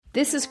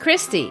This is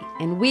Christy,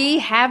 and we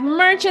have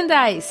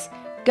merchandise.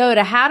 Go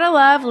to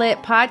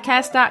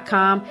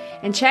howtolovelitpodcast.com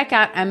and check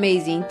out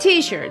amazing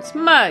t-shirts,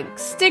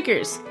 mugs,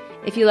 stickers.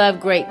 If you love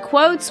great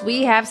quotes,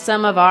 we have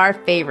some of our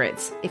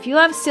favorites. If you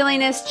love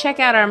silliness, check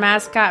out our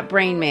mascot,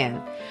 Brain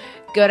Man.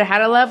 Go to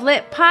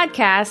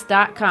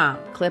howtolovelitpodcast.com,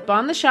 click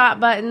on the shop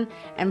button,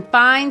 and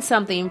find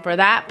something for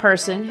that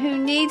person who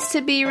needs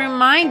to be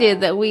reminded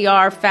that we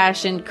are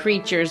fashioned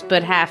creatures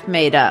but half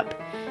made up.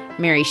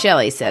 Mary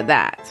Shelley said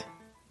that.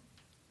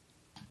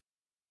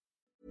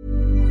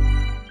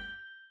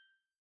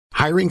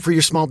 Hiring for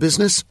your small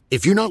business?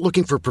 If you're not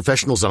looking for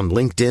professionals on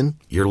LinkedIn,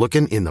 you're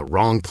looking in the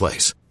wrong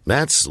place.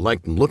 That's like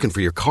looking for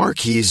your car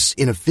keys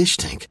in a fish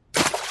tank.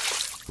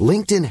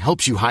 LinkedIn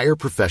helps you hire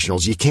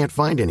professionals you can't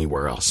find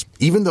anywhere else,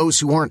 even those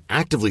who aren't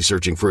actively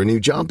searching for a new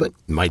job but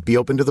might be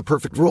open to the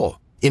perfect role.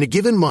 In a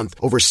given month,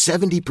 over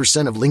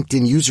 70% of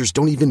LinkedIn users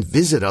don't even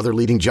visit other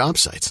leading job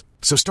sites.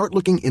 So start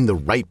looking in the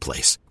right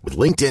place. With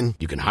LinkedIn,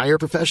 you can hire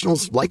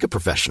professionals like a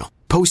professional.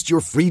 Post your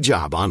free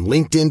job on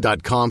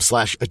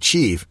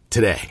linkedin.com/achieve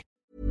today.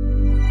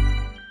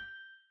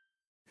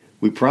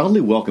 We proudly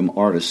welcome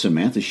artist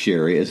Samantha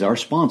Sherry as our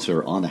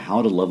sponsor on the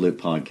How to Love Lit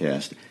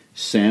podcast.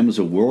 Sam is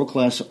a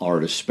world-class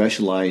artist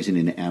specializing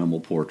in animal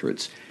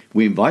portraits.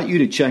 We invite you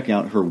to check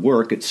out her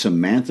work at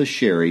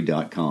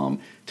samanthasherry.com.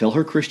 Tell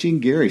her Christian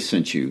Gary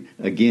sent you.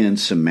 Again,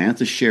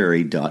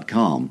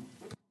 samanthasherry.com.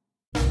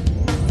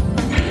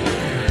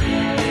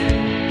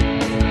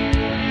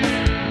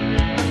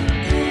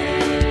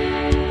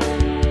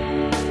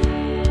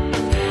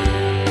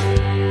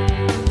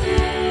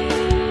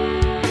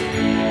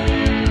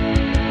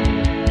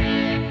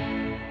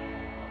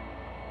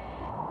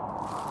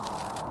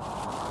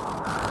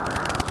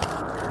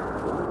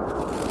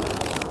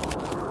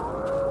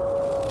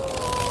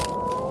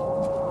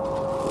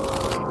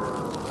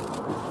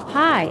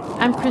 Hi,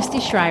 I'm Christy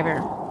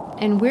Shriver,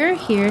 and we're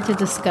here to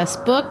discuss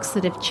books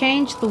that have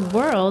changed the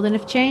world and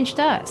have changed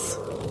us.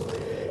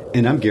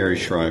 And I'm Gary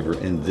Shriver,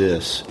 and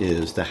this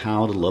is the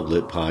How to Love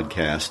Lit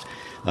podcast.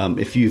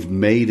 If you've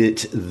made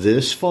it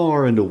this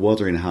far into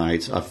Wuthering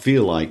Heights, I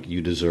feel like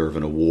you deserve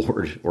an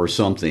award or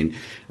something.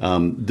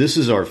 This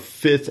is our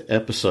 5th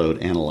episode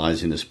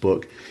analyzing this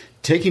book.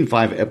 Taking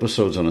 5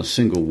 episodes on a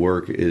single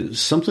work is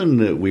something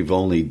that we've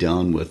only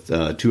done with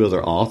 2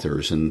 other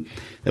authors, and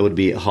that would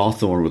be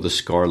Hawthorne with The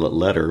Scarlet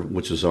Letter,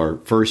 which was our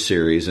first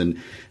series, and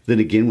then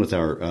again with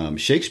our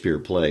Shakespeare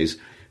plays.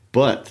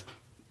 But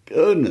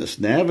goodness,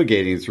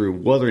 navigating through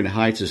Wuthering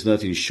Heights is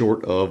nothing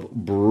short of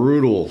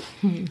brutal.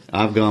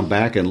 I've gone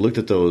back and looked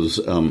at those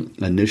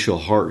initial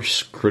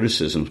harsh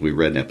criticisms we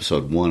read in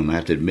episode 1, and I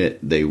have to admit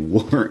they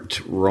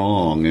weren't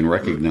wrong in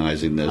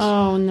recognizing this.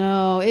 Oh,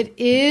 no, it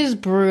is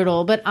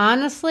brutal. But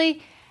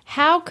honestly,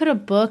 how could a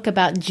book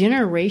about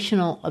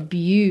generational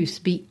abuse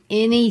be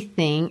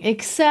anything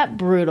except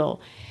brutal?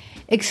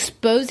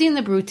 Exposing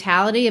the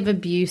brutality of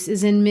abuse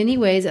is in many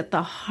ways at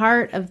the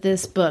heart of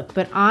this book.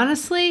 But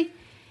honestly,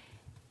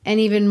 an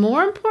even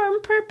more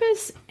important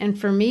purpose, and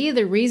for me,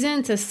 the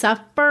reason to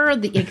suffer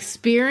the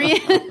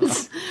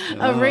experience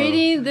of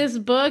reading this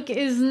book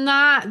is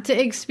not to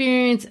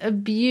experience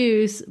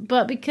abuse,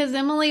 but because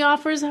Emily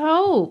offers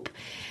hope.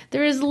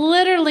 There is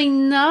literally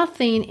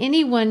nothing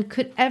anyone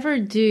could ever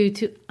do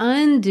to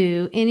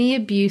undo any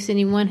abuse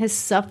anyone has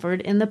suffered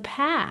in the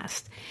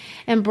past.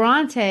 And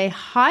Bronte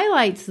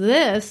highlights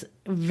this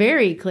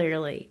very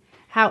clearly.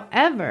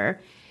 However,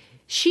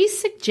 she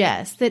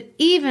suggests that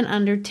even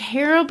under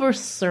terrible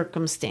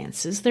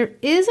circumstances, there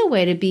is a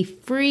way to be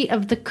free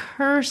of the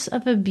curse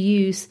of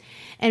abuse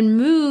and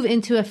move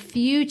into a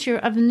future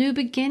of new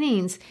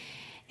beginnings.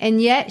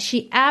 And yet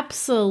she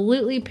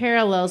absolutely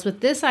parallels with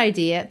this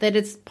idea that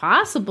it's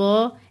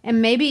possible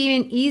and maybe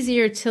even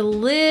easier to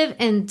live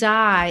and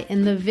die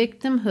in the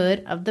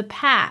victimhood of the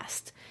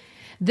past.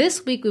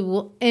 This week we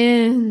will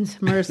end,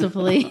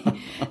 mercifully,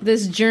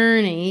 this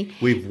journey.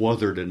 We've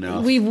wuthered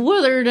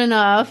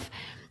enough.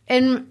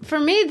 And for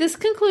me, this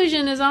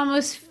conclusion is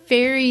almost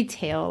fairy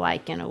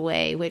tale-like in a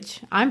way, which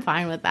I'm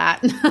fine with that.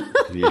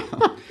 Yeah.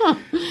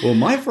 Well,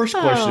 my first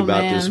question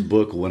about this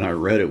book when I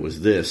read it was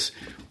this.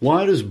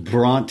 Why does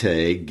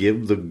Bronte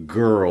give the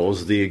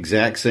girls the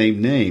exact same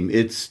name?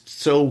 It's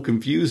so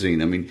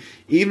confusing. I mean,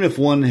 even if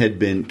one had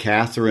been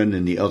Catherine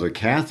and the other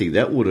Kathy,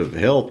 that would have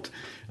helped.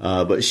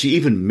 But she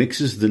even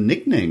mixes the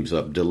nicknames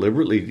up,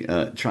 deliberately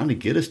trying to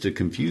get us to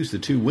confuse the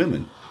 2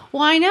 women.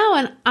 Well, I know,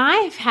 and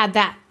I've had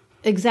that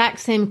exact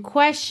same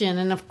question.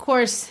 And of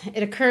course,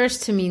 it occurs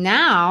to me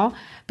now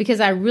because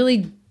I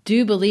really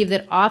do believe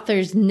that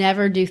authors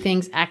never do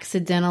things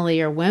accidentally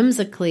or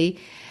whimsically,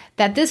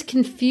 that this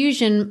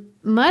confusion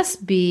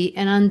must be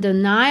an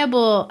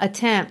undeniable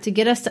attempt to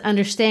get us to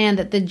understand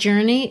that the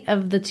journey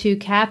of the 2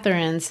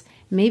 Catherines,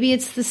 maybe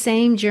it's the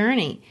same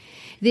journey.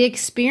 The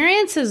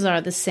experiences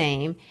are the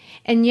same,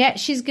 and yet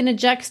she's going to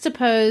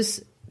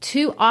juxtapose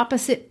 2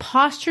 opposite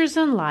postures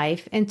in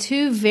life and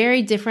 2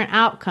 very different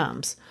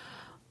outcomes.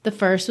 The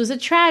first was a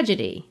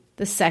tragedy,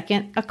 the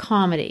second a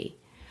comedy.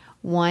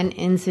 One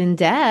ends in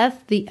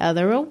death, the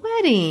other a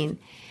wedding.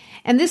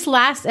 And this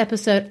last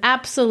episode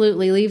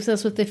absolutely leaves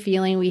us with the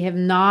feeling we have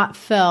not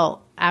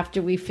felt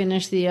after we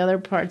finish the other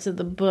parts of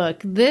the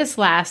book. This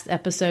last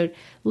episode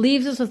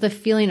leaves us with a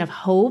feeling of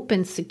hope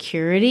and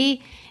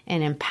security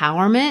and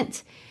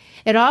empowerment.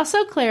 It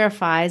also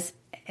clarifies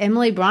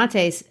Emily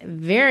Bronte's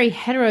very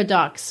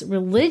heterodox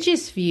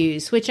religious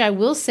views, which I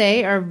will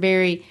say are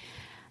very,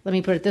 let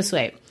me put it this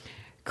way,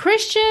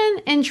 Christian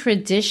in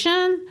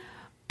tradition,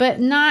 but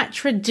not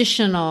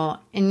traditional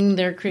in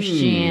their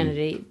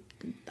Christianity.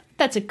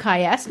 That's a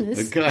chiasmus.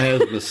 A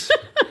chiasmus.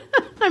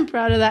 I'm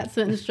proud of that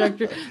sentence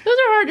structure. Those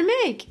are hard to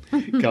make.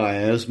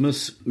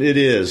 Chiasmus. It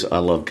is. I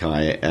love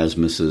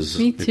chiasmuses.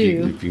 Me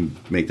too. If you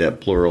make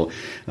that plural.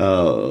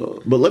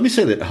 But let me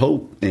say that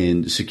hope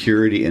and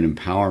security and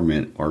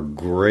empowerment are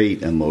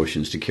great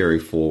emotions to carry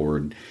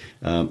forward,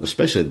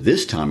 especially at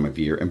this time of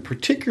year, and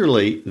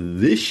particularly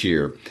this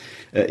year.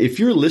 If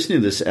you're listening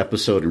to this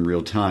episode in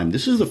real time,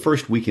 this is the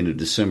first weekend of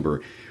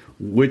December,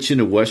 which in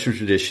a Western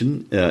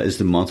tradition is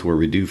the month where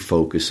we do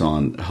focus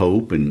on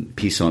hope and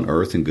peace on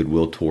earth and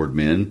goodwill toward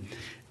men.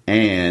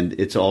 And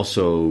it's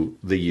also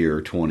the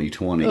year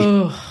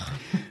 2020.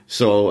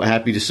 So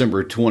happy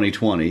December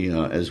 2020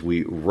 as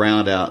we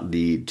round out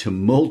the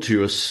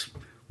tumultuous,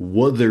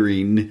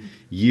 wuthering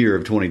year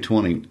of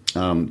 2020.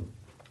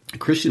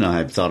 Christian and I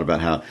have thought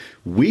about how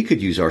we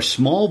could use our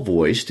small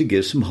voice to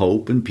give some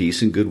hope and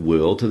peace and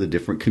goodwill to the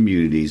different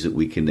communities that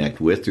we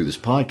connect with through this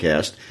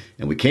podcast.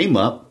 And we came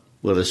up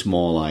with a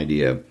small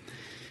idea.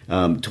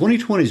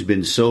 2020 has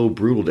been so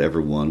brutal to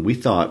everyone. We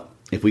thought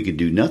if we could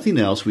do nothing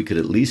else, we could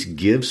at least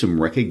give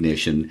some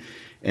recognition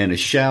and a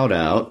shout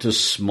out to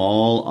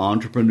small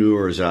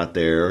entrepreneurs out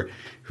there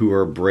who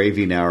are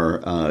braving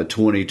our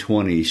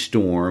 2020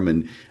 storm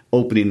and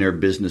opening their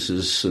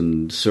businesses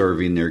and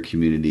serving their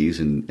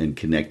communities and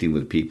connecting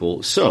with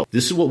people. So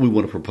this is what we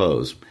want to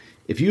propose.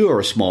 If you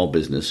are a small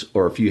business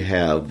or if you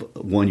have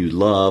one you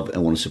love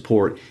and want to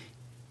support,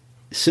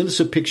 send us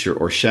a picture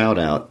or shout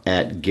out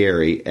at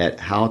Gary at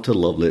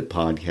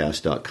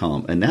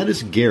howtolovelitpodcast.com. And that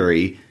is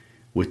Gary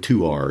with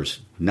 2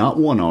 R's, not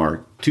 1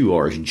 R, 2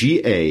 R's,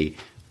 GARRY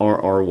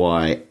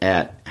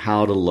at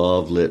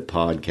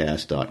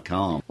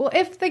howtolovelitpodcast.com. Well,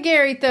 if the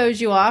Gary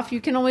throws you off, you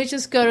can always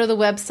just go to the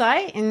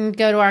website and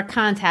go to our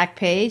contact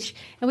page.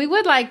 And we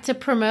would like to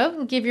promote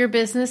and give your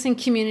business and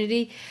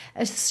community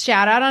a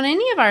shout out on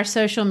any of our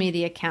social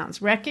media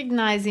accounts,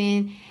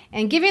 recognizing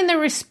and giving the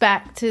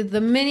respect to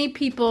the many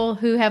people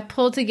who have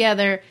pulled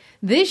together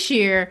this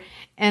year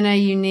in a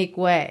unique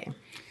way.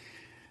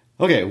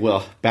 Okay,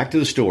 well, back to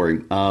the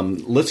story.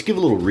 Let's give a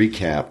little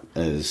recap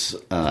as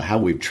how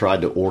we've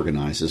tried to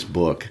organize this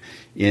book.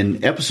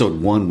 In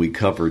episode 1, we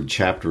covered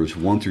chapters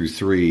 1 through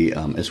 3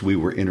 as we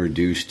were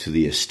introduced to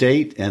the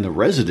estate and the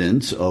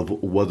residents of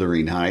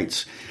Wuthering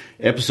Heights.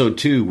 Episode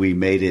 2, we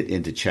made it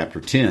into chapter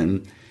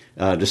 10,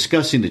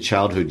 discussing the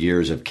childhood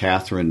years of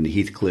Catherine and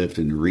Heathcliff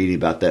and reading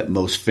about that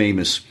most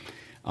famous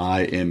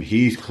I am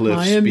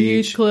Heathcliff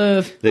speech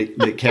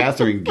that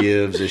Catherine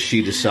gives as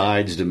she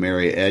decides to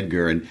marry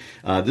Edgar. And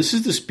this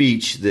is the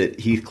speech that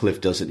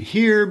Heathcliff doesn't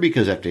hear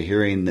because after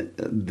hearing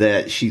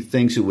that she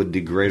thinks it would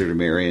degrade her to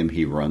marry him,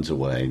 he runs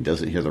away and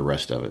doesn't hear the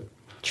rest of it.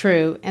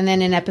 True. And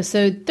then in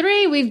episode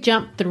 3, we've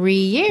jumped 3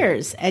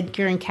 years.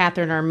 Edgar and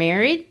Catherine are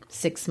married.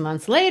 6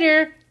 months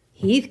later,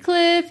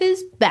 Heathcliff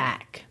is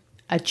back.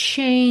 A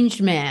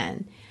changed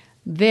man.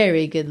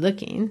 Very good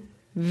looking.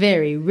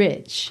 Very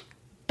rich.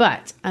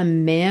 But a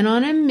man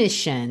on a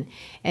mission,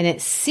 and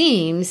it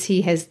seems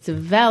he has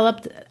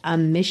developed a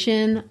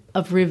mission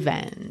of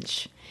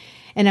revenge.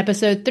 In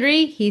episode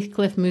 3,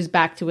 Heathcliff moves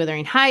back to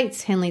Wuthering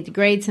Heights. Henley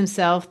degrades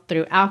himself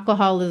through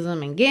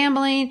alcoholism and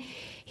gambling.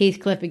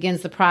 Heathcliff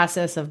begins the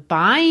process of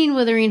buying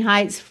Wuthering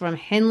Heights from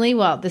Henley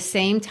while at the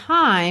same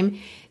time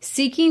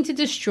seeking to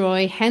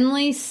destroy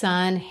Henley's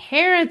son,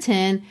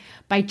 Hareton,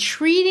 by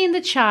treating the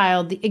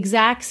child the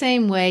exact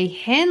same way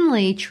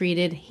Henley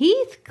treated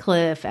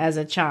Heathcliff as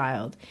a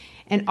child.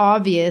 An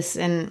obvious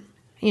and,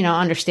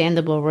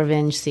 understandable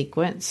revenge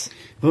sequence.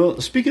 Well,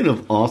 speaking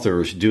of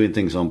authors doing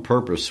things on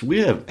purpose,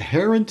 we have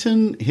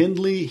Hareton,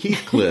 Henley,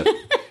 Heathcliff.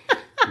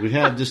 We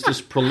have just this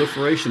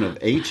proliferation of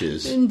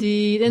H's.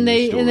 Indeed, and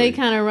they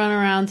kind of run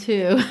around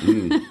too.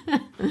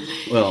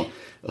 Well,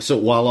 so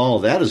while all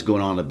that is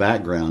going on in the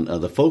background,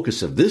 the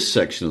focus of this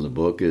section of the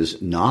book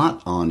is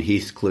not on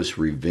Heathcliff's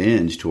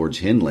revenge towards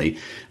Henley.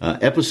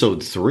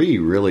 Episode 3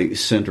 really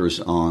centers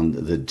on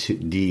the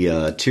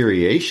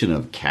deterioration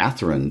of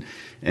Catherine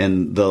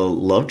and the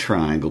love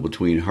triangle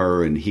between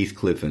her and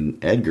Heathcliff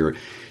and Edgar.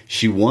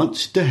 She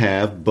wants to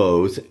have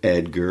both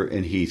Edgar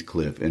and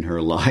Heathcliff in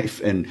her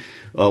life. And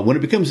when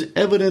it becomes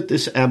evident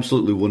this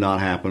absolutely will not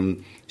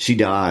happen, she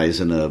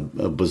dies in a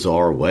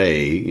bizarre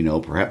way,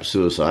 perhaps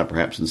suicide,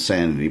 perhaps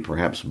insanity,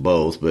 perhaps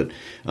both. But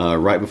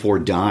right before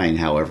dying,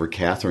 however,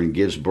 Catherine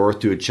gives birth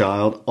to a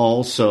child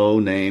also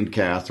named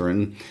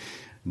Catherine.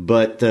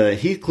 But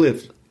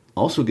Heathcliff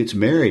also gets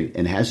married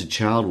and has a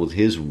child with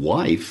his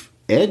wife,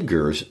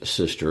 Edgar's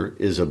sister,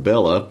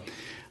 Isabella,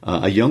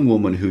 a young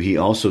woman who he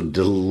also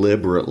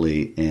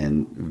deliberately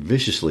and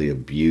viciously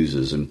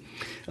abuses. And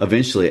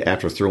eventually,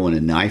 after throwing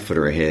a knife at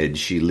her head,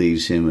 she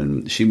leaves him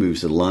and she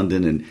moves to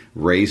London and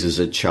raises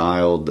a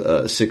child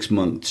 6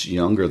 months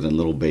younger than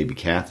little baby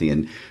Kathy.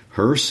 And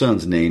her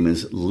son's name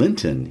is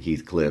Linton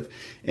Heathcliff,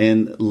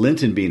 and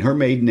Linton being her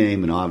maiden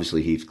name and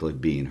obviously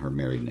Heathcliff being her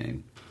married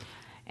name.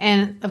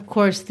 And, of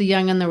course, The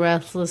Young and the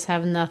Restless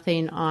have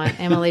nothing on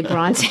Emily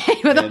Bronte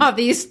with all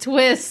these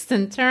twists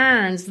and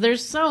turns.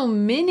 There's so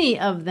many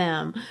of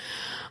them.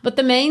 But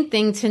the main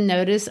thing to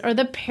notice are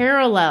the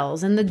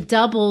parallels and the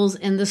doubles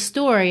in the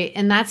story.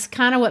 And that's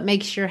kind of what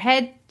makes your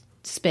head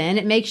spin.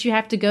 It makes you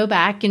have to go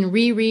back and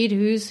reread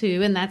who's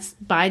who, and that's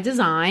by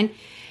design.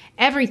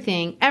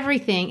 Everything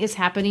is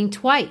happening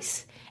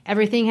twice.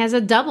 Everything has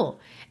a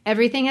double.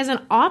 Everything has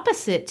an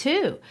opposite,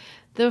 too.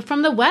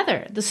 From the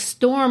weather, the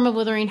storm of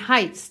Wuthering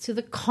Heights, to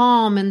the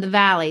calm in the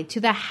valley,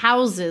 to the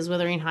houses.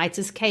 Wuthering Heights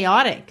is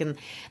chaotic, and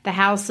the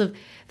house of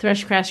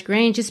Thrushcrash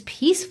Grange is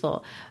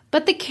peaceful.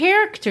 But the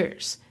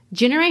characters,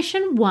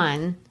 Generation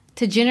 1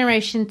 to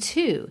Generation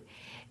 2,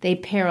 they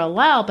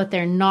parallel, but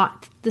they're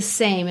not the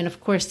same. And,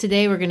 of course,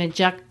 today we're going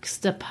to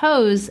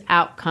juxtapose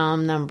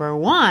outcome number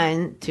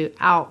 1 to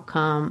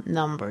outcome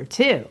number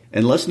 2.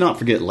 And let's not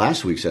forget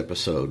last week's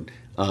episode,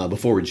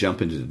 before we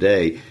jump into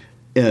today.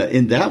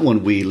 In that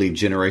one, we leave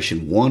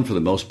Generation 1 for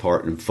the most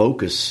part and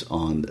focus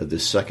on the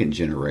second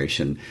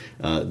generation.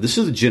 This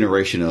is the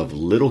generation of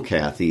little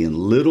Kathy and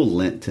little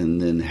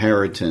Linton and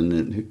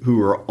Harrington,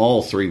 who are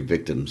all three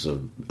victims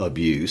of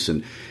abuse.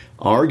 And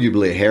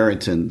arguably,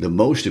 Harrington, the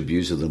most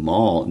abused of them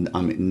all.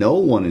 I mean, no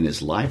one in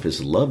his life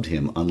has loved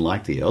him,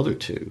 unlike the other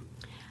two.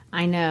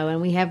 I know.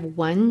 And we have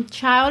one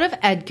child of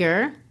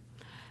Edgar,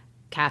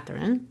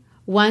 Catherine,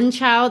 one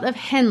child of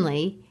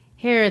Henley,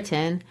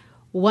 Harrington,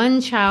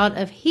 one child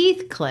of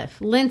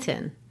Heathcliff,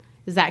 Linton.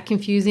 Is that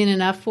confusing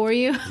enough for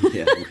you?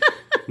 Yeah,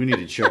 we need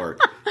a chart.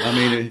 I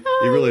mean,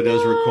 it really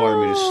does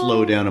require me to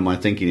slow down in my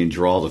thinking and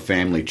draw the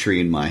family tree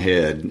in my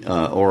head,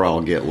 or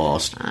I'll get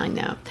lost. I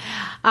know.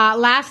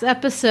 Last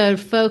episode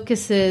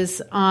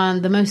focuses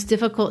on the most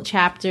difficult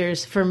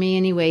chapters, for me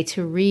anyway,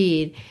 to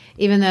read,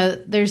 even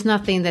though there's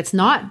nothing that's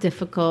not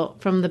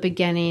difficult from the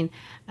beginning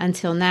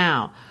until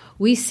now.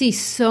 We see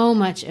so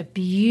much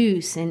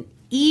abuse and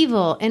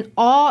evil, and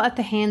all at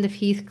the hand of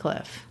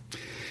Heathcliff.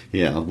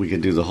 Yeah, we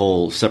could do the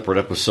whole separate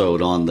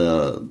episode on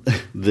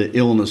the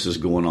illnesses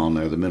going on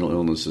there, the mental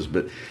illnesses.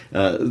 But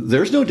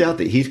there's no doubt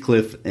that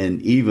Heathcliff and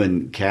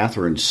even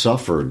Catherine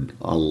suffered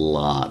a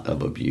lot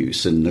of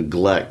abuse and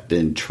neglect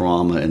and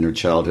trauma in their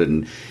childhood.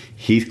 And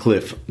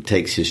Heathcliff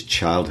takes his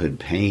childhood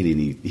pain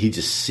and he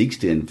just seeks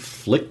to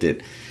inflict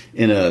it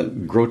in a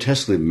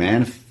grotesquely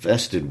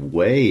manifested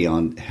way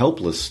on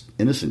helpless,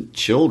 innocent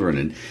children.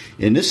 And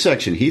in this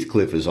section,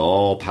 Heathcliff is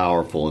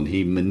all-powerful, and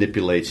he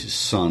manipulates his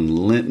son,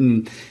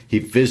 Linton. He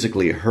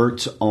physically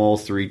hurts all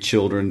three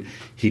children.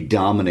 He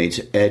dominates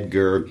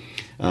Edgar,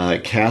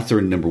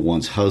 Catherine, number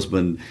one's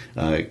husband,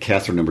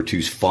 Catherine, number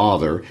two's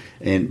father,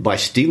 and by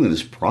stealing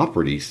his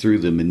property through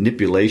the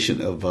manipulation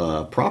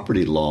of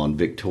property law in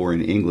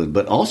Victorian England,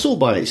 but also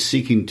by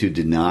seeking to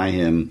deny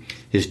him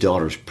his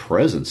daughter's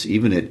presence,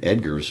 even at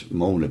Edgar's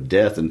moment of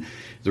death. And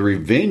the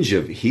revenge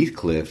of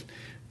Heathcliff,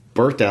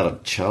 birthed out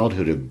of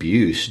childhood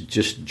abuse,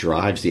 just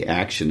drives the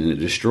action, and it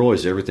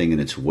destroys everything in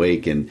its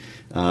wake, and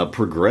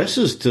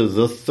progresses to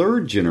the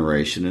third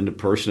generation in the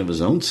person of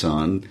his own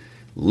son,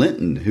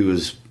 Linton, who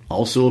is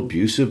also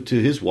abusive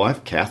to his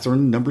wife,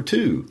 Catherine, number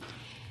 2.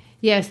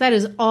 Yes, that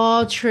is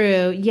all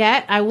true.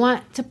 Yet, I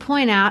want to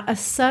point out a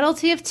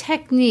subtlety of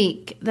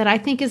technique that I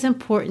think is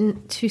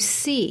important to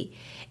see.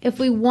 If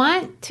we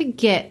want to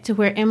get to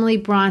where Emily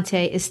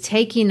Bronte is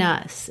taking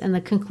us in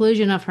the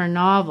conclusion of her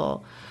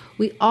novel,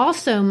 we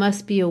also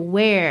must be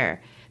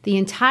aware the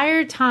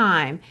entire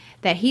time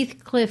that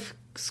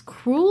Heathcliff's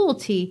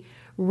cruelty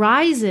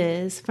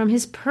rises from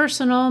his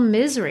personal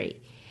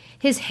misery.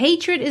 His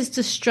hatred is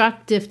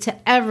destructive to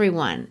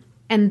everyone,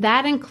 and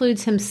that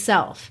includes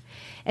himself.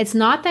 It's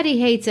not that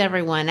he hates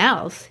everyone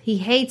else. He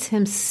hates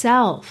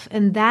himself,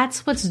 and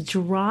that's what's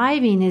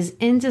driving his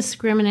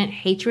indiscriminate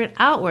hatred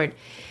outward.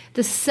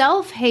 The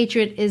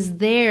self-hatred is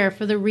there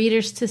for the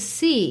readers to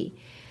see.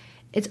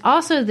 It's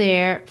also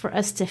there for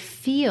us to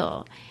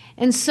feel.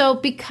 And so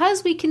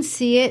because we can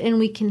see it and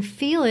we can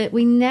feel it,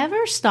 we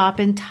never stop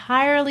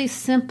entirely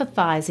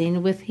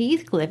sympathizing with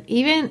Heathcliff,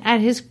 even at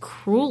his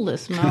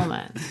cruelest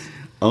moments.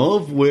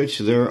 Of which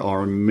there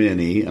are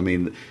many. I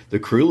mean, the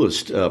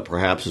cruelest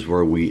perhaps is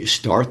where we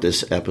start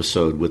this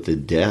episode with the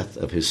death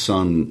of his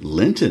son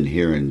Linton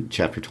here in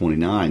chapter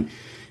 29.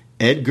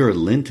 Edgar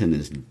Linton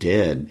is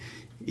dead.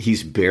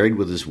 He's buried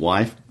with his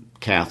wife,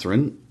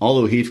 Catherine,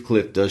 although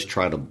Heathcliff does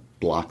try to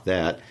block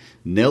that.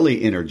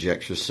 Nellie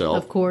interjects herself.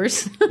 Of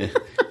course.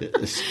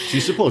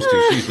 She's supposed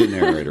to. She's the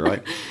narrator,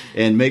 right?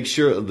 And make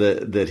sure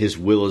that his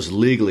will is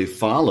legally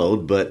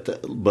followed.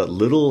 But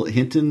little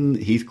Hinton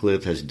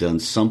Heathcliff has done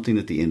something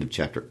at the end of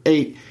chapter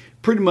 8,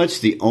 pretty much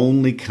the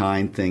only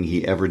kind thing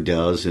he ever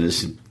does in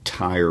his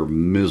entire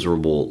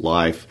miserable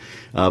life.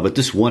 But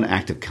this one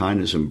act of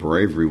kindness and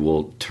bravery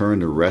will turn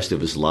the rest of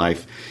his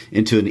life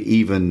into an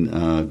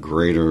even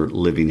greater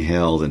living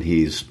hell than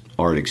he's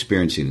already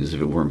experiencing, as if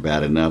it weren't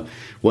bad enough.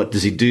 What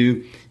does he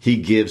do? He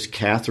gives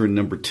Catherine,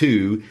 number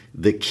 2,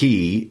 the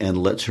key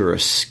and lets her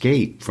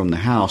escape from the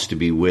house to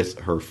be with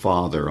her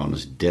father on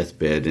his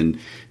deathbed. And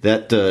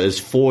that is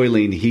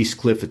foiling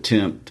Heathcliff's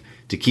attempt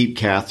to keep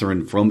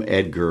Catherine from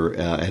Edgar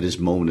at his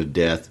moment of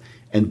death.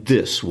 And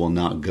this will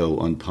not go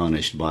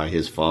unpunished by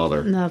his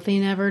father.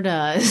 Nothing ever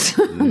does.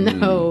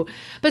 No.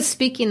 But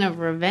speaking of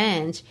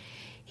revenge,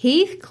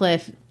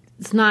 Heathcliff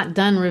is not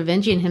done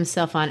revenging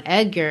himself on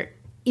Edgar,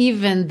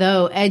 even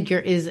though Edgar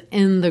is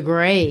in the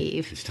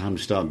grave. It's time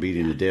to stop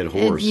beating a dead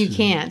horse. You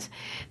can't.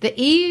 The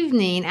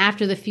evening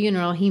after the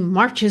funeral, he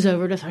marches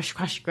over to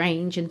Thrushcross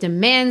Grange and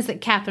demands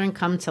that Catherine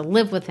come to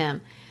live with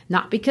him,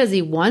 not because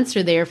he wants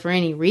her there for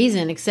any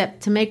reason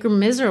except to make her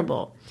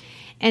miserable.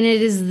 And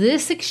it is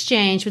this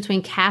exchange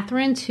between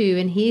Catherine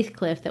II and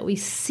Heathcliff that we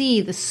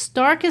see the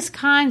starkest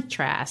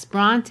contrast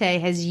Bronte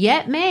has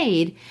yet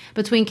made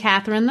between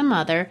Catherine the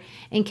mother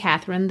and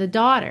Catherine the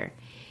daughter.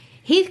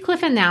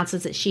 Heathcliff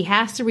announces that she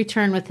has to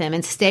return with him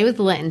and stay with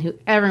Linton, who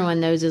everyone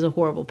knows is a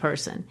horrible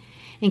person.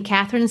 And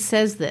Catherine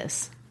says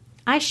this,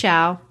 "I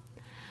shall.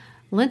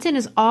 Linton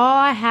is all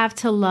I have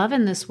to love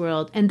in this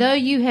world, and though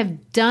you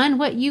have done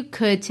what you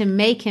could to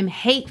make him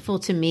hateful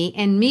to me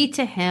and me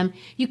to him,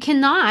 you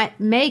cannot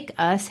make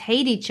us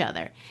hate each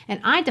other. And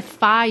I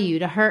defy you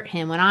to hurt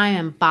him when I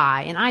am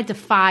by, and I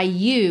defy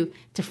you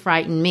to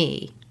frighten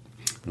me."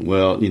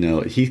 Well,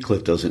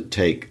 Heathcliff doesn't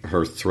take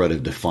her threat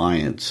of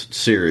defiance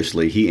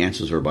seriously. He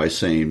answers her by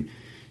saying,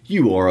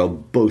 "You are a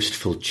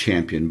boastful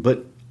champion,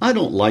 but I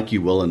don't like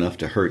you well enough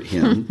to hurt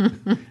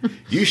him.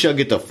 You shall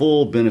get the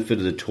full benefit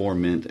of the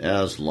torment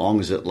as long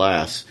as it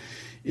lasts.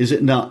 Is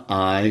it not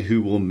I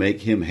who will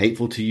make him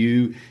hateful to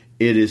you?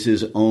 It is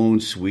his own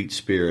sweet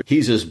spirit.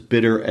 He's as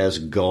bitter as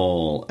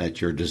gall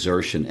at your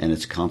desertion and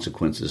its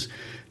consequences.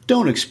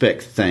 Don't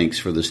expect thanks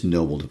for this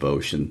noble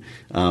devotion."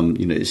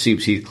 It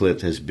seems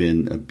Heathcliff has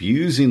been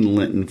abusing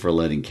Linton for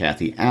letting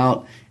Cathy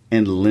out,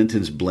 and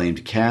Linton's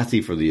blamed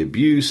Cathy for the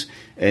abuse,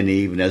 and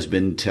even has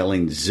been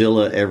telling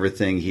Zillah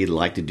everything he'd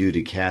like to do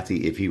to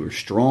Cathy if he were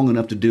strong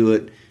enough to do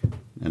it.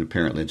 And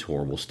apparently it's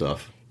horrible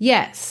stuff.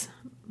 Yes,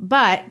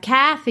 but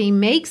Cathy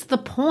makes the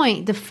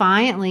point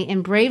defiantly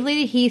and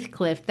bravely to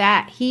Heathcliff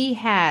that he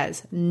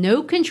has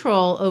no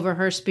control over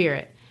her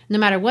spirit, no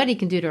matter what he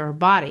can do to her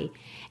body.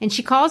 And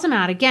she calls him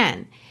out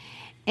again.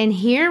 And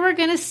here we're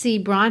going to see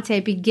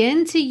Bronte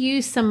begin to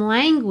use some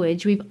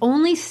language we've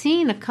only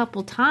seen a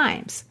couple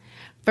times.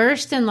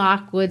 First in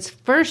Lockwood's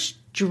first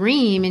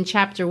dream in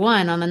Chapter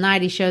 1 on the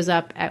night he shows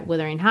up at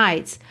Wuthering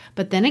Heights,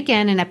 but then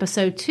again in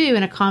Episode 2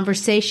 in a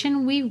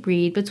conversation we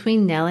read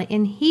between Nellie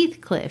and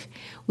Heathcliff.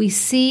 We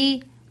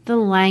see the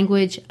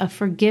language of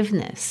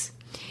forgiveness.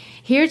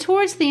 Here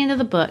towards the end of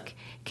the book,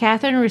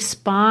 Catherine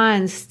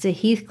responds to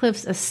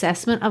Heathcliff's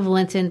assessment of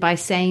Linton by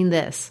saying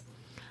this,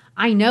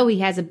 "I know he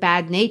has a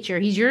bad nature,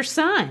 he's your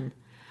son,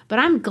 but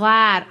I'm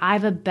glad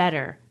I've a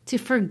better, to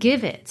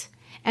forgive it.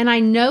 And I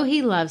know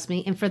he loves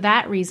me, and for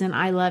that reason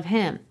I love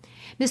him.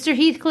 Mr.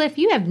 Heathcliff,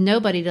 you have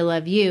nobody to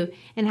love you,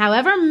 and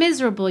however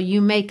miserable you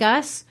make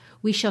us,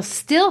 we shall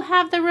still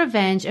have the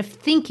revenge of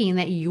thinking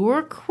that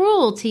your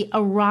cruelty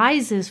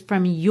arises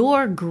from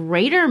your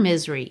greater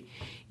misery.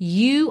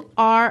 You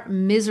are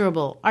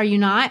miserable, are you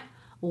not?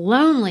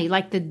 Lonely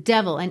like the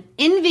devil and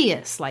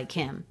envious like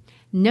him.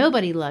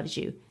 Nobody loves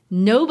you.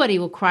 Nobody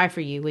will cry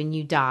for you when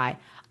you die.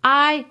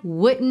 I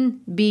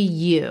wouldn't be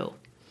you."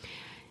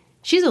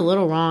 She's a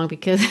little wrong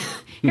because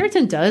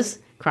Hareton does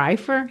cry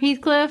for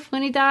Heathcliff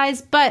when he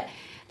dies, but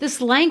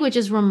this language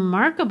is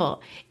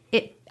remarkable.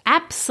 It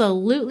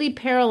absolutely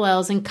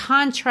parallels and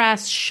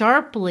contrasts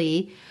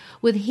sharply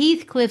with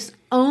Heathcliff's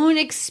own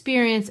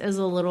experience as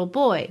a little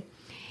boy.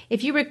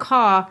 If you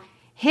recall,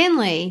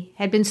 Henley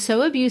had been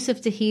so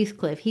abusive to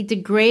Heathcliff, he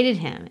degraded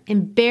him,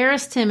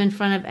 embarrassed him in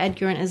front of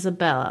Edgar and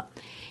Isabella.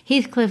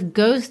 Heathcliff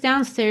goes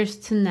downstairs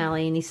to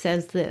Nellie and he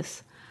says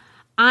this,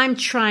 "I'm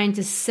trying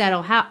to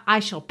settle how I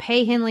shall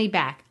pay Henley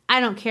back. I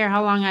don't care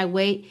how long I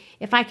wait,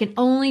 if I can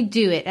only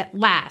do it at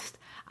last.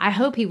 I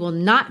hope he will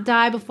not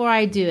die before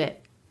I do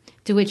it."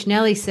 To which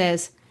Nellie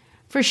says,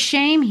 "For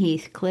shame,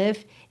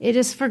 Heathcliff. It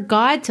is for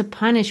God to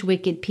punish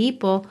wicked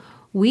people.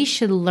 We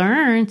should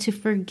learn to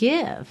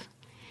forgive."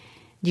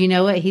 Do you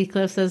know what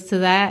Heathcliff says to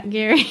that,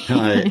 Gary?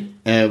 I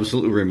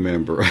absolutely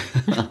remember.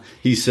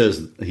 He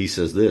says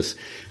this,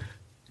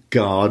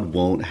 "God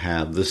won't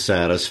have the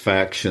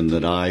satisfaction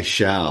that I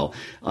shall.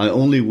 I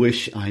only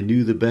wish I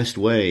knew the best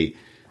way.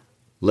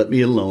 Let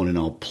me alone and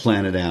I'll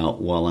plan it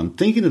out. While I'm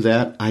thinking of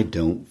that, I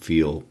don't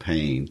feel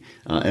pain."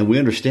 And we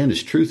understand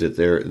it's truth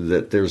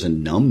that there's a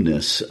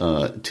numbness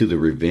to the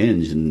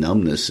revenge, and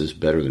numbness is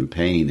better than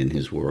pain in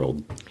his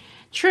world.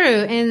 True,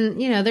 and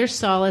there's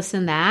solace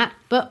in that.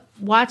 But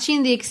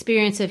watching the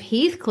experience of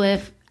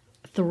Heathcliff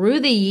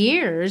through the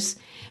years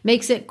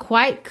makes it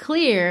quite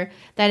clear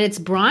that it's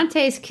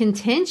Bronte's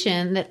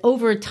contention that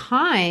over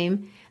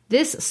time,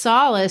 this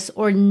solace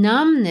or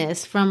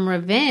numbness from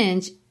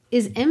revenge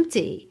is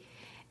empty,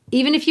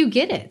 even if you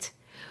get it.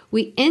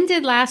 We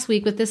ended last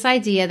week with this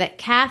idea that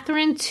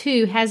Catherine,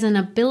 too, has an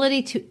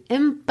ability to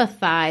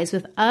empathize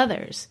with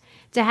others,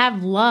 to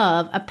have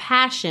love, a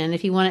passion,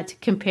 if you want it to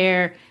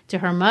compare to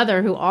her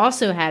mother, who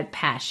also had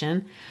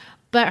passion.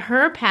 But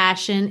her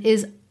passion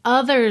is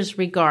others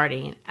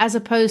regarding, as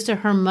opposed to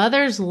her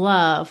mother's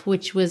love,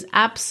 which was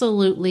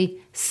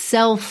absolutely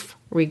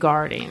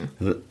self-regarding.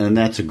 And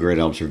that's a great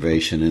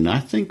observation. And I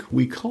think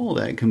we call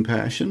that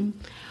compassion.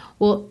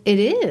 Well, it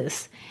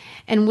is.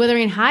 In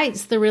Wuthering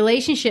Heights, the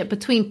relationship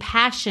between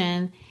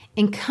passion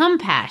and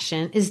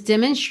compassion is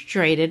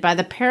demonstrated by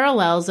the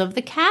parallels of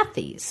the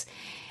Cathys.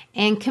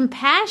 And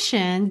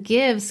compassion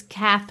gives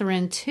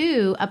Catherine,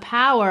 too, a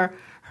power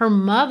her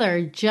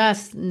mother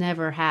just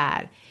never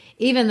had.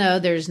 Even though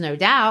there's no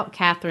doubt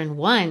Catherine,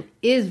 1,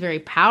 is very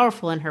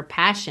powerful in her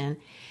passion,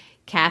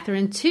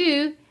 Catherine,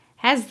 2,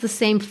 has the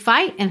same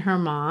fight in her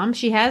mom.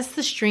 She has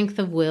the strength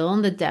of will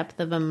and the depth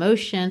of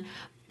emotion,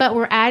 but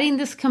we're adding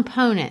this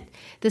component,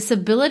 this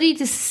ability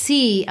to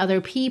see other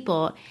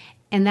people,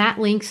 and that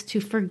links to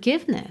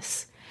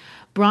forgiveness.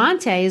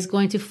 Bronte is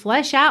going to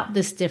flesh out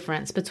this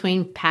difference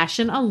between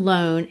passion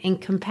alone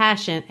and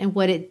compassion and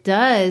what it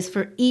does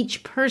for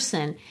each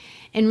person.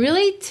 And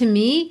really, to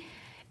me,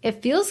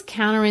 it feels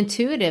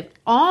counterintuitive,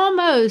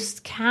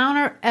 almost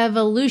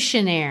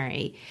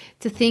counter-evolutionary,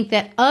 to think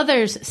that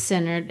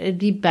others-centered would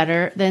be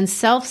better than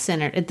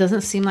self-centered. It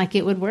doesn't seem like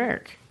it would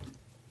work.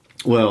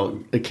 Well,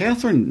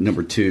 Catherine,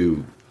 number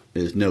 2,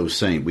 is no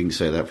saint. We can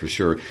say that for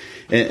sure.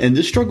 And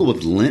this struggle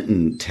with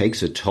Linton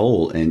takes a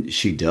toll, and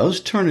she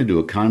does turn into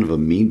a kind of a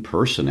mean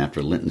person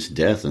after Linton's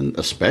death, and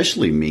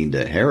especially mean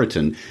to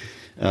Hareton.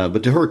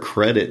 But to her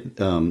credit,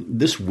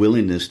 this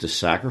willingness to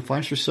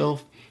sacrifice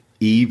herself,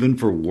 even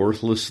for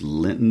worthless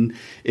Linton,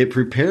 it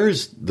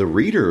prepares the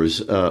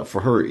readers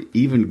for her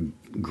even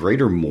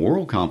greater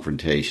moral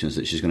confrontations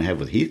that she's going to have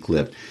with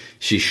Heathcliff.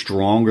 She's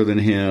stronger than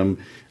him.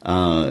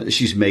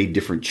 She's made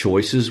different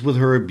choices with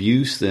her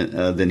abuse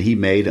than he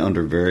made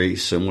under very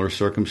similar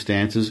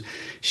circumstances.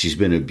 She's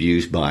been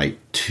abused by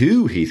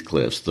 2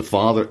 Heathcliffs, the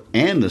father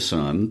and the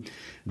son,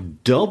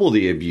 double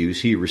the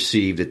abuse he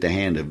received at the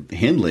hand of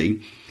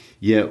Hindley.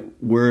 Yet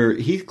where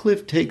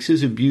Heathcliff takes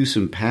his abuse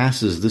and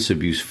passes this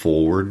abuse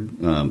forward,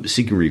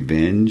 seeking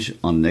revenge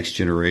on the next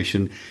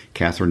generation,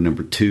 Catherine,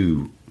 number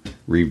 2,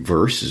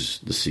 reverses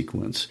the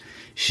sequence.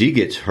 She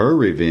gets her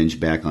revenge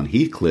back on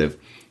Heathcliff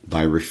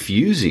by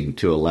refusing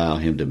to allow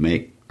him to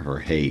make her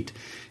hate.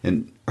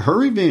 And her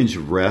revenge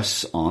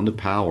rests on the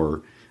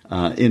power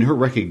in her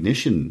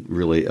recognition,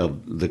 really,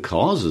 of the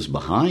causes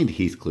behind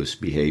Heathcliff's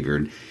behavior.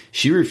 And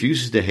she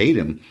refuses to hate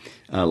him,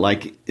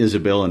 like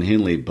Isabel and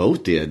Hindley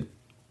both did.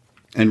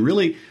 And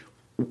really,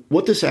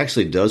 what this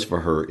actually does for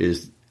her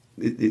is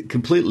it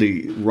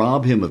completely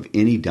rob him of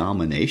any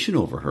domination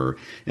over her.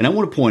 And I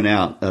want to point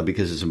out,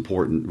 because it's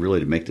important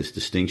really to make this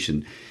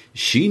distinction,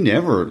 she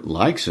never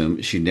likes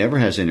him. She never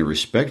has any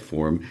respect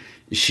for him.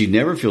 She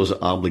never feels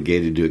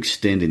obligated to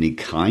extend any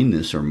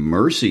kindness or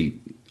mercy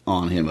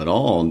on him at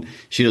all. And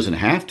she doesn't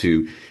have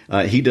to.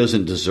 He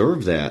doesn't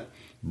deserve that.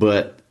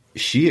 But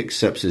she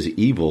accepts his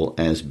evil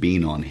as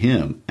being on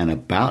him and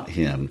about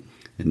him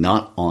and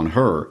not on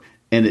her.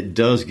 And it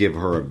does give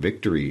her a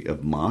victory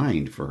of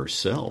mind for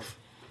herself.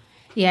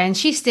 Yeah, and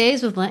she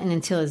stays with Linton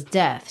until his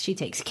death. She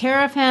takes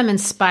care of him in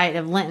spite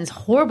of Linton's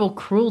horrible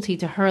cruelty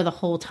to her the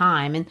whole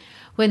time. And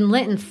when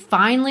Linton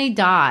finally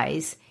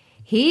dies,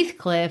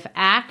 Heathcliff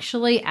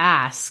actually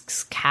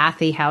asks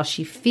Cathy how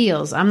she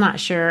feels. I'm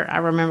not sure I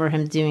remember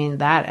him doing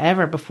that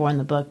ever before in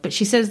the book, but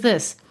she says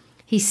this: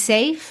 "He's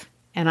safe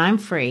and I'm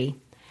free.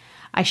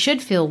 I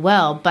should feel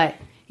well, but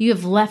you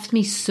have left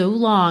me so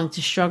long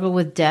to struggle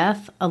with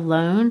death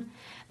alone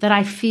that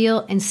I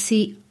feel and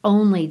see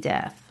only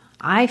death.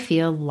 I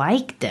feel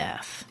like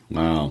death."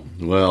 Wow.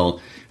 Well,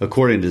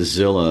 according to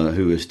Zillah,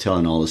 who is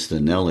telling all this to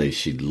Nellie,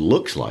 she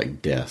looks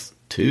like death,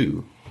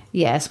 too.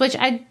 Yes, which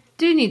I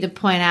do need to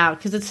point out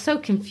because it's so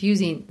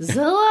confusing.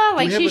 Zillah,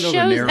 like she shows.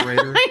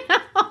 Narrator? I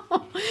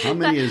know. How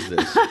many is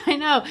this? I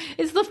know.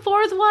 It's the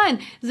 4th one.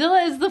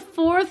 Zillah is the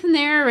 4th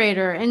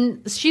narrator,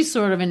 and she's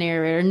sort of a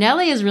narrator.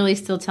 Nellie is really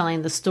still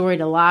telling the story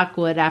to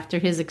Lockwood after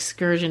his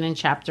excursion in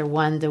Chapter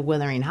 1 to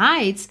Wuthering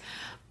Heights.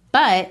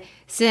 But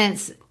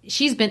since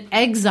she's been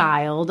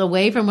exiled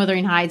away from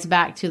Wuthering Heights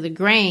back to the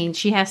Grange,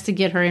 she has to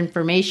get her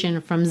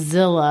information from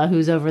Zillah,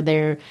 who's over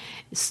there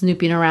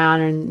snooping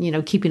around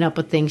and, keeping up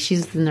with things.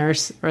 She's the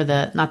nurse, or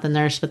not the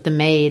nurse, but the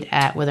maid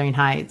at Wuthering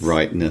Heights.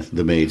 Right, and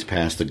the maid's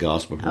passed the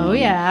gospel. Oh,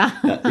 yeah.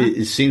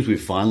 It seems we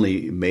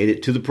finally made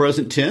it to the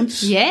present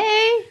tense.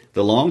 Yay!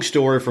 The long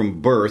story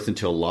from birth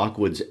until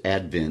Lockwood's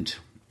advent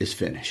is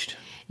finished.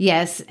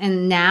 Yes,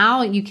 and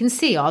now you can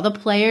see all the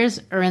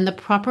players are in the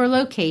proper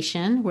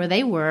location where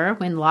they were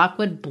when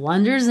Lockwood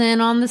blunders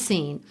in on the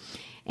scene.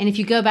 And if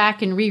you go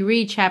back and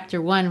reread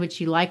Chapter 1, which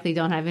you likely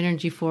don't have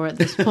energy for at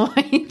this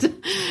point,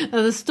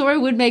 the story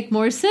would make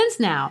more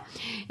sense now.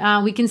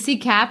 We can see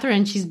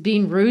Catherine, she's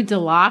being rude to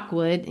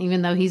Lockwood,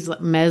 even though he's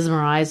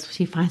mesmerized.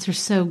 She finds her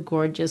so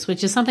gorgeous,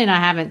 which is something I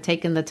haven't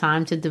taken the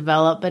time to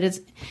develop, but it's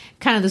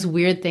kind of this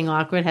weird thing.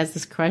 Lockwood has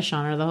this crush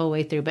on her the whole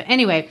way through. But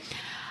anyway,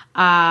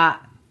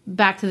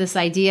 Back to this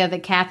idea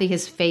that Kathy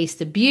has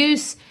faced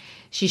abuse.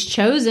 She's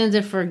chosen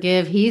to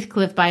forgive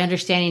Heathcliff by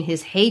understanding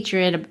his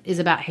hatred is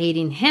about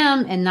hating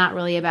him and not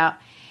really about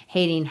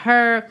hating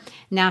her.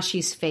 Now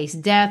she's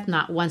faced death,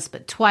 not once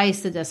but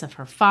twice, the death of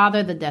her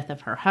father, the death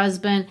of her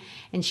husband,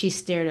 and she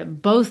stared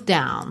at both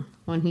down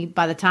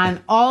by the time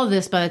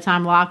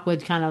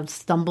Lockwood kind of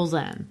stumbles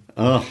in.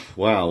 Oh,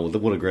 wow.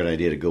 What a great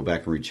idea to go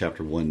back and read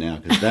chapter 1 now,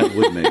 because that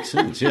would make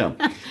sense, yeah.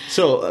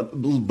 So,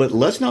 but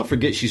let's not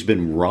forget she's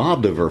been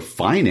robbed of her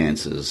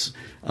finances.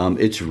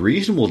 It's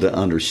reasonable to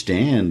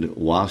understand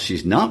while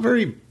she's not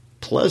very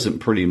pleasant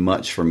pretty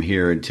much from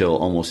here until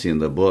almost the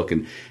end of the book.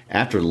 And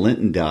after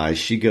Linton dies,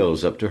 she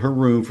goes up to her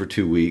room for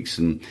 2 weeks,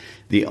 and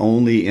the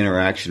only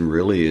interaction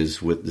really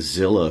is with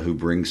Zillah, who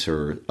brings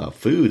her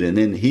food, and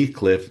then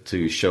Heathcliff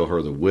to show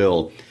her the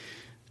will,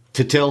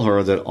 to tell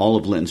her that all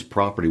of Linton's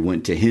property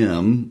went to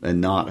him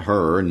and not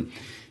her, and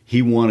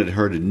he wanted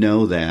her to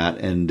know that.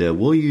 And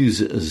we'll use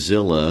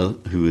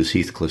Zillah, who is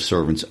Heathcliff's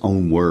servant's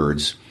own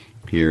words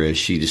here as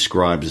she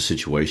describes the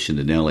situation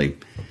to Nellie.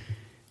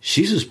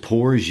 She's as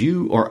poor as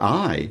you or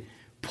I.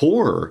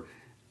 Poorer.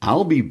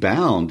 I'll be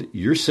bound.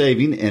 You're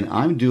saving, and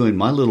I'm doing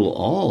my little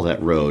all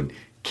that road.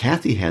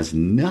 Kathy has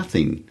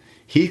nothing.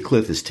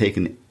 Heathcliff has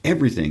taken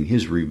everything.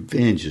 His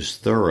revenge is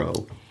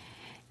thorough.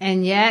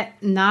 And yet,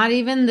 not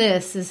even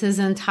this is his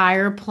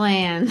entire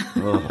plan.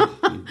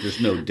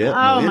 There's no depth.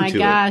 Oh, my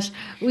gosh.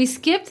 We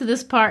skipped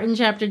this part in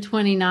chapter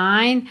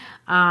 29,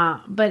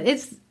 but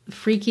it's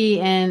freaky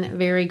and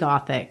very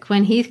gothic.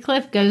 When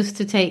Heathcliff goes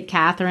to take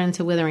Catherine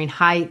to Wuthering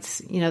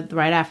Heights,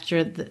 right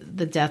after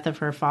the death of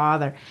her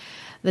father,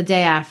 the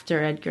day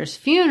after Edgar's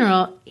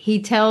funeral,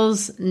 he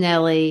tells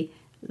Nellie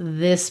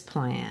this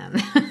plan.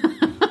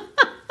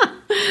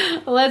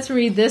 Let's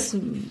read this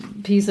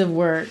piece of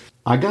work.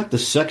 I got the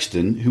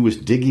sexton who was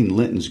digging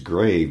Linton's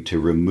grave to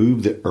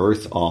remove the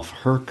earth off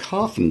her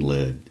coffin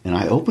lid, and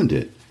I opened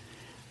it.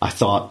 I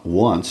thought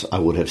once I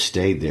would have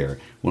stayed there.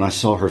 When I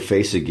saw her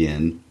face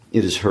again,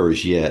 it is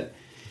hers yet.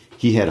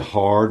 He had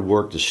hard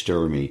work to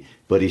stir me,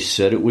 but he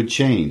said it would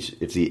change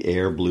if the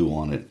air blew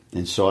on it.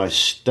 And so I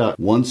stuck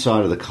one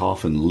side of the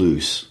coffin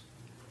loose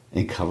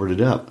and covered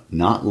it up.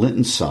 Not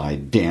Linton's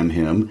side, damn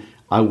him.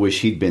 I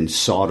wish he'd been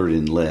soldered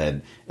in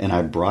lead. And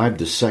I bribed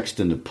the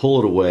sexton to pull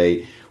it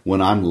away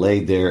when I'm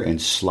laid there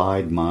and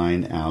slide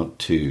mine out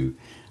too.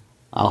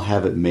 I'll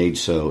have it made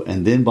so.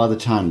 And then by the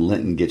time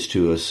Linton gets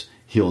to us,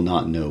 he'll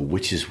not know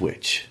which is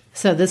which.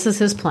 So this is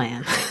his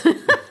plan.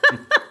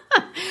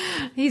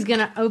 He's going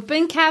to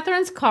open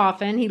Catherine's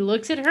coffin. He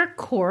looks at her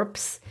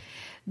corpse.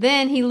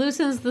 Then he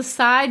loosens the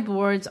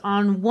sideboards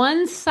on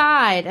one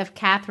side of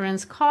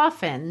Catherine's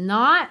coffin,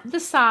 not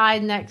the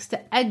side next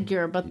to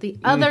Edgar, but the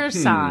other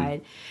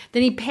side.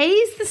 Then he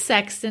pays the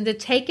sexton to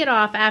take it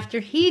off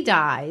after he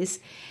dies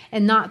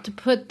and not to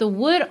put the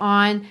wood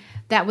on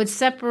that would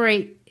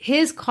separate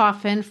his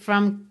coffin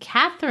from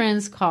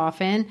Catherine's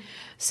coffin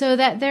so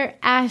that their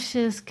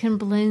ashes can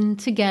blend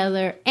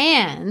together,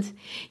 and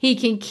he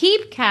can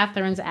keep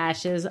Catherine's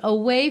ashes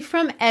away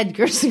from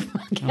Edgar's.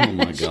 Oh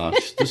my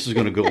gosh, this is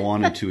going to go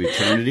on into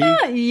eternity?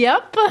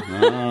 Yep.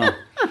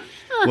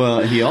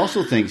 Well, he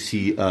also thinks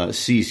he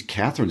sees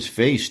Catherine's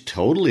face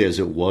totally as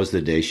it was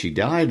the day she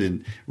died.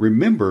 And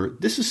remember,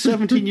 this is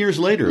 17 years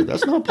later.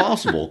 That's not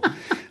possible.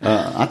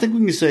 I think we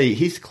can say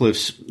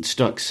Heathcliff's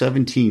stuck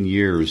 17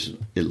 years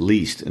at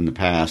least in the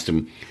past.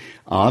 And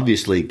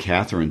obviously,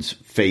 Catherine's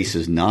face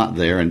is not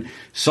there. And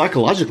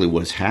psychologically,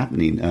 what's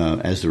happening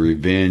as the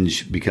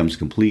revenge becomes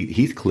complete,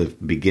 Heathcliff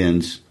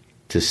begins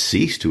to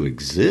cease to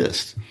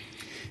exist.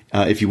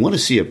 If you want to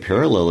see a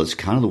parallel, it's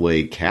kind of the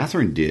way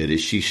Catherine did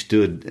as she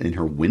stood in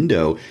her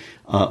window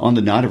on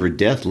the night of her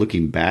death,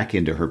 looking back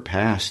into her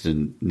past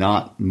and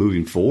not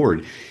moving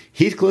forward.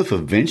 Heathcliff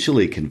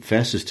eventually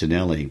confesses to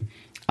Nellie,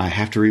 I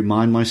have to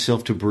remind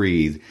myself to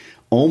breathe,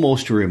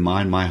 almost to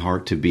remind my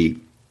heart to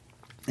beat.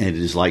 And it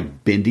is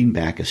like bending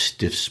back a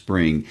stiff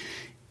spring.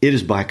 It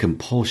is by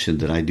compulsion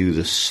that I do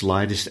the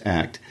slightest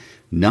act,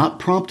 not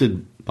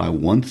prompted by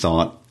one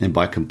thought, and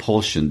by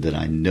compulsion that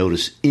I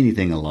notice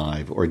anything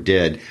alive or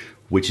dead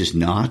which is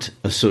not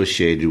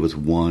associated with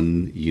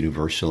one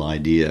universal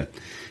idea.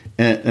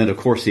 And of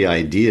course, the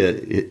idea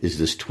is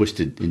this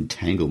twisted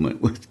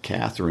entanglement with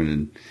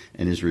Catherine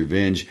and his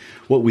revenge.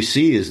 What we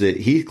see is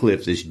that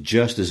Heathcliff is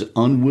just as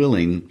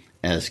unwilling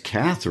as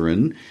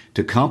Catherine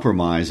to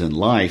compromise in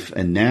life,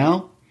 and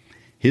now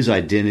his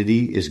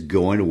identity is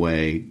going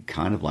away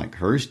kind of like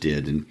hers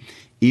did. And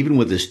even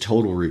with this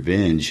total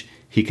revenge,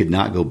 he could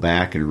not go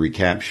back and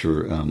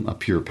recapture a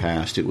pure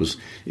past. It was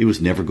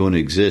never going to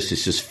exist.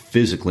 It's just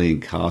physically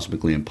and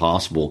cosmically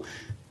impossible,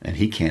 and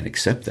he can't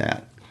accept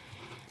that.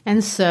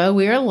 And so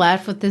we are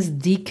left with this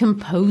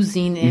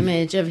decomposing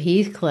image of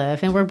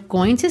Heathcliff, and we're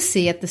going to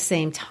see at the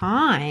same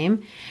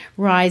time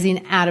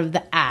rising out of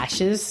the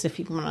ashes, if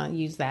you want to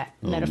use that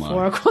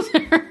metaphorical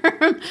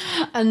term,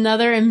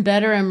 another and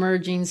better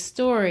emerging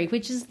story,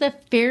 which is the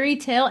fairy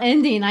tale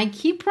ending. I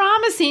keep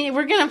promising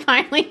we're going to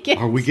finally get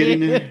to. Are we getting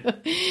there?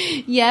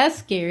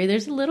 Yes, Gary,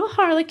 there's a little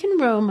Harlequin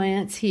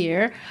romance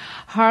here.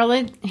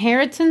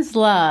 Hareton's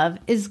love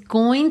is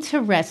going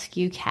to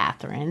rescue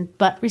Catherine,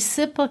 but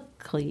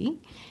reciprocally,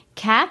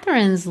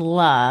 Catherine's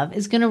love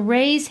is going to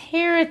raise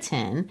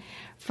Hareton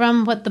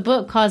from what the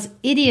book calls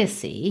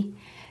idiocy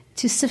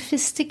to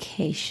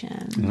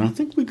sophistication. And I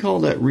think we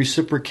call that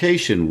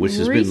reciprocation, which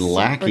has been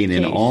lacking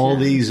in all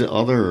these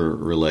other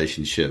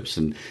relationships.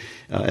 And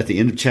at the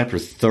end of chapter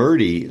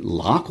 30,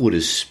 Lockwood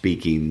is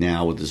speaking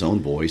now with his own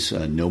voice,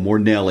 no more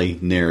Nellie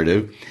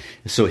narrative.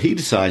 So he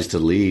decides to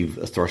leave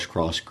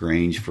Thrushcross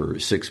Grange for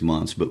 6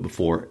 months, but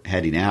before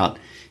heading out,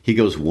 he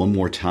goes one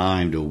more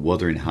time to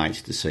Wuthering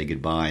Heights to say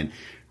goodbye. And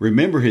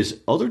remember, his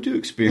other two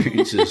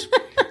experiences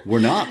were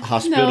not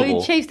hospitable. No,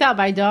 he chased out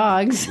by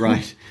dogs.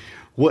 Right.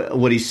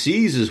 What he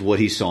sees is what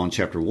he saw in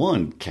chapter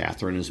 1.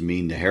 Catherine is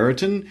mean to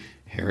Hareton.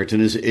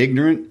 Hareton is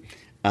ignorant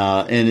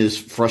and is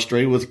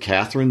frustrated with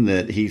Catherine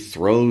that he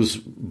throws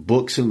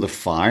books in the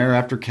fire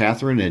after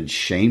Catherine had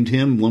shamed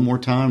him one more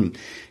time.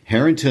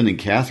 Hareton and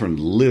Catherine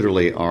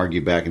literally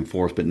argue back and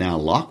forth, but now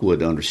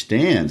Lockwood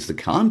understands the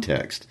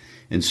context,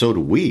 and so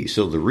do we,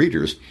 so do the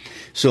readers.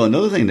 So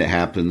another thing that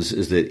happens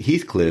is that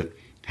Heathcliff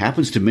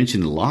happens to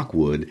mention to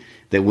Lockwood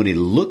that when he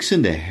looks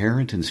into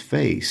Hareton's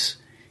face,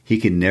 he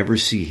can never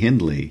see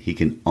Hindley. He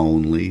can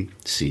only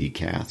see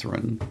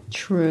Catherine.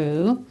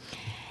 True.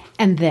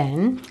 And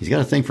then... he's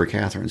got a thing for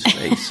Catherine's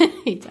face.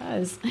 He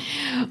does.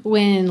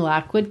 When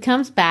Lockwood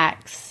comes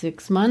back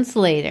 6 months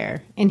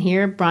later, and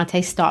here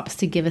Bronte stops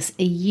to give us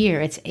a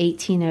year. It's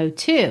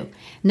 1802.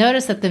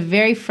 Notice that the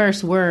very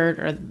first word,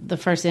 or the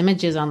first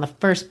images on the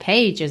first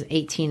page is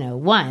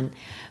 1801.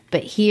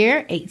 But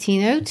here,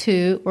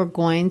 1802, we're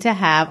going to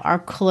have our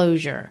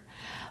closure.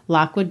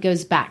 Lockwood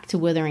goes back to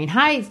Wuthering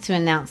Heights to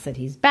announce that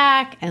he's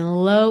back,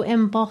 and lo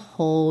and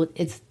behold,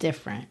 it's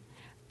different.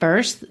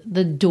 First,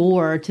 the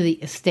door to the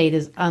estate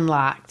is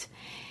unlocked,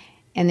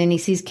 and then he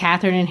sees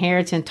Catherine and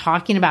Hareton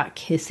talking about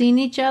kissing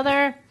each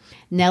other.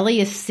 Nellie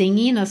is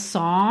singing a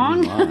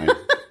song.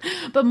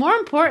 But more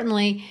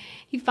importantly,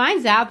 he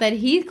finds out that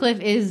Heathcliff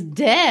is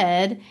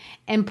dead,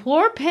 and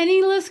poor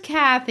penniless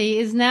Cathy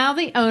is now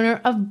the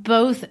owner of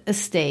both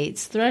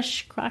estates,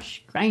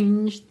 Thrushcross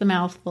Grange, the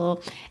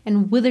mouthful,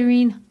 and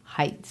Wuthering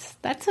Heights.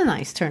 That's a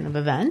nice turn of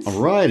events. All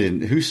right,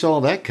 and who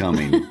saw that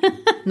coming?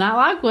 Not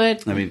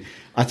Lockwood. I mean,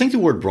 I think the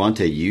word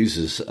Bronte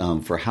uses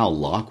for how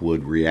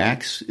Lockwood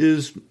reacts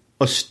is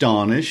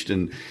astonished,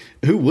 and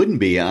who wouldn't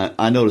be?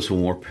 I noticed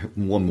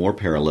one more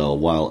parallel.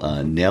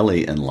 While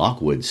Nellie and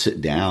Lockwood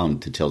sit down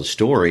to tell the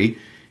story,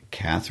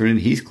 Catherine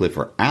and Heathcliff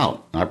are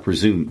out. I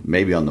presume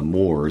maybe on the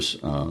moors,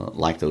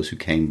 like those who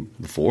came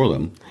before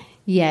them.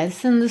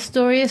 Yes, and the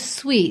story is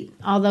sweet,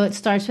 although it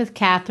starts with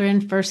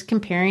Catherine first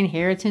comparing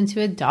Hareton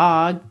to a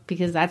dog,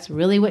 because that's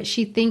really what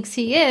she thinks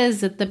he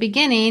is at the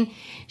beginning.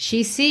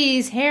 She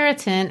sees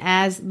Hareton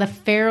as the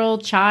feral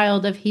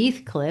child of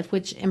Heathcliff,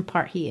 which in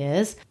part he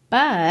is,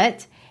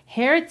 but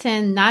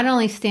Hareton not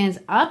only stands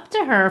up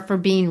to her for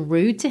being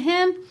rude to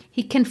him,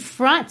 he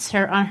confronts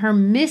her on her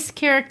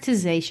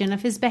mischaracterization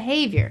of his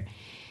behavior.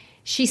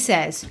 She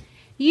says,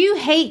 "You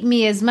hate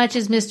me as much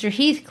as Mr.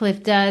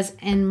 Heathcliff does,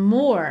 and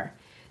more."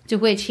 To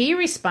which he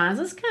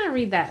responds, let's kind of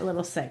read that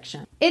little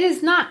section. "It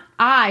is not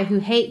I who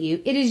hate you.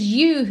 It is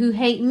you who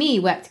hate me,"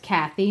 wept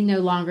Cathy, no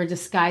longer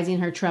disguising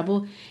her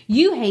trouble.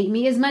 "You hate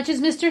me as much as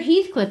Mr.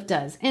 Heathcliff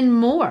does, and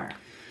more."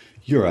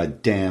 "You're a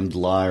damned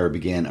liar,"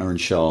 began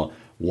Earnshaw.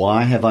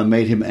 "Why have I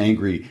made him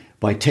angry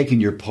by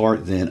taking your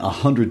part then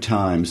 100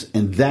 times,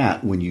 and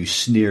that when you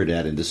sneered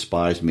at and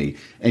despised me?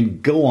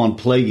 And go on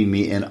plaguing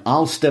me, and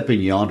I'll step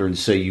in yonder and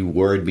say you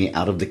worried me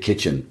out of the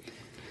kitchen."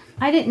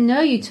 "I didn't know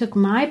you took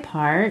my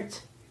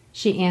part,"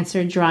 she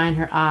answered, drying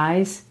her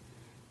eyes.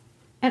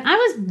 "And I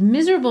was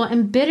miserable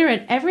and bitter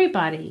at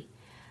everybody.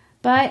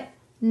 But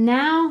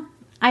now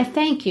I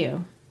thank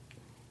you,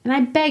 and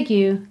I beg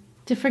you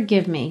to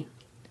forgive me.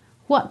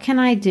 What can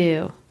I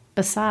do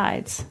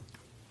besides?"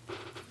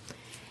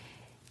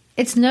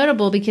 It's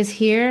notable because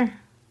here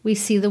we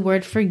see the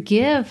word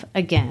forgive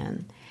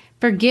again.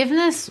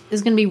 Forgiveness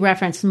is going to be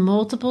referenced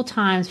multiple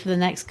times for the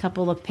next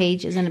couple of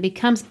pages, and it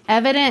becomes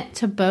evident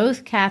to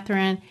both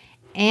Catherine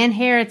and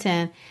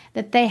Hareton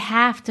that they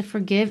have to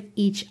forgive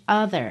each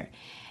other.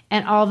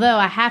 And although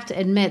I have to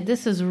admit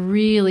this is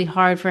really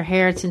hard for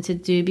Hareton to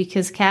do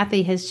because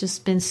Cathy has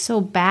just been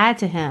so bad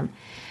to him,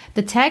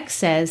 the text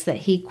says that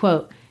he,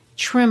 quote,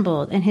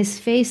 "trembled and his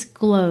face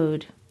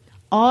glowed.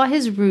 All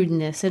his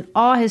rudeness and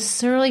all his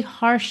surly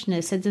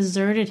harshness had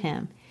deserted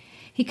him.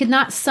 He could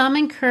not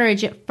summon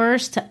courage at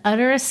first to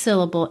utter a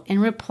syllable in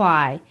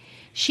reply.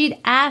 She'd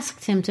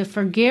asked him to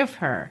forgive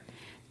her,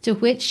 to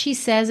which she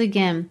says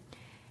again,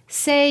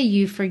 'Say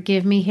you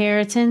forgive me,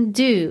 Hareton,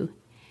 do.'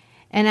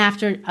 And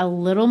after a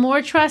little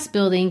more trust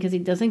building, because he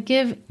doesn't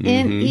give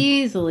in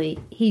easily,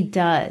 he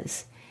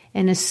does.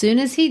 And as soon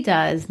as he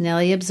does,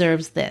 Nellie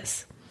observes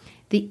this.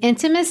 The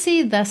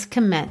intimacy thus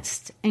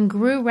commenced and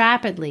grew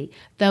rapidly,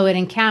 though it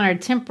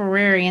encountered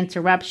temporary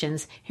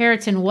interruptions.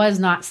 Hareton was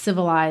not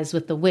civilized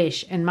with the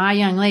wish, and my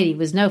young lady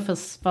was no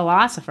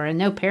philosopher and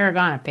no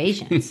paragon of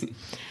patience.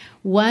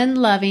 One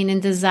loving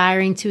and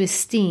desiring to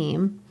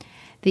esteem,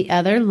 the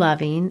other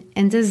loving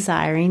and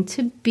desiring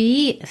to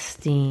be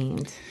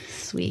esteemed.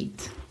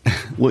 Sweet.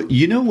 Well,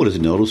 you know what is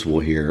noticeable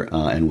here,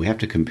 and we have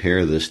to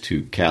compare this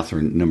to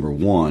Catherine number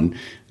 1.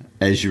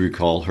 As you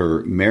recall,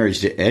 her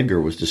marriage to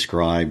Edgar was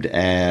described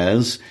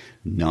as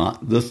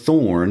not the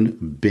thorn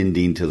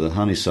bending to the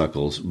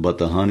honeysuckles, but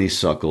the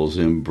honeysuckles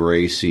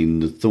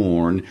embracing the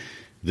thorn.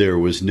 There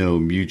was no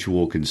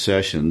mutual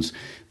concessions.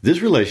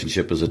 This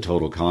relationship is a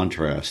total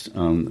contrast.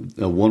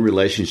 One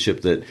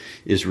relationship that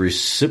is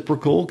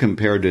reciprocal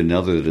compared to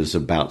another that is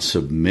about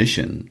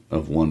submission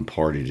of one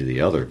party to the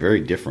other.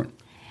 Very different.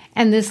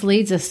 And this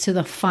leads us to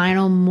the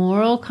final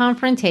moral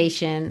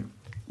confrontation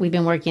we've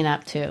been working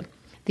up to.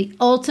 The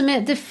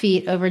ultimate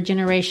defeat over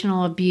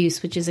generational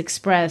abuse, which is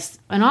expressed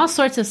in all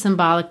sorts of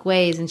symbolic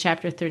ways in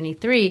chapter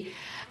 33.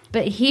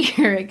 But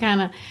here it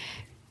kind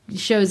of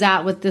shows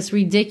out with this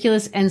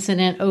ridiculous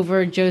incident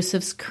over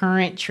Joseph's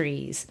currant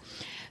trees.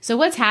 So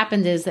what's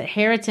happened is that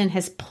Hareton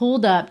has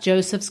pulled up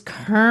Joseph's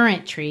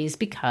currant trees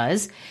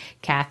because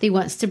Kathy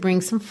wants to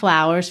bring some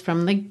flowers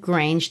from the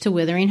Grange to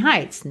Wuthering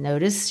Heights.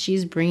 Notice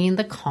she's bringing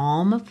the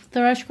calm of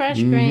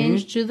Thrushcrest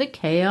Grange to the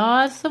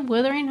chaos of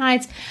Wuthering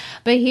Heights.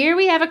 But here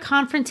we have a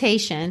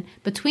confrontation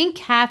between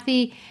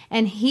Kathy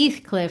and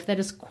Heathcliff that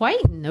is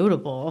quite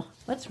notable.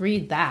 Let's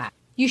read that.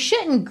 You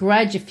shouldn't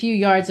grudge a few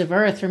yards of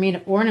earth for me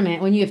to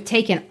ornament when you have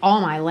taken all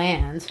my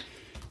land.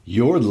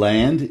 Your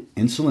land,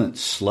 insolent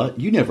slut,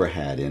 you never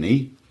had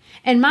any.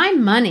 And my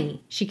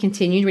money, she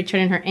continued,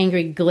 returning her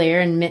angry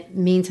glare and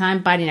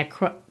meantime biting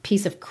a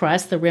piece of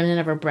crust, the remnant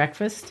of her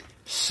breakfast.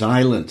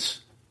 Silence.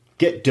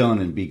 Get done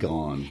and be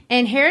gone.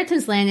 And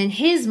Hareton's land and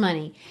his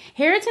money.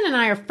 Hareton and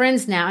I are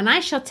friends now, and I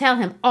shall tell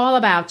him all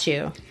about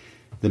you.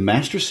 The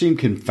master seemed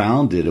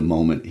confounded a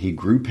moment. He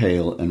grew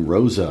pale and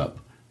rose up,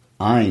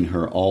 eyeing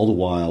her all the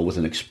while with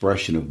an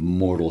expression of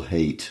mortal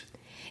hate.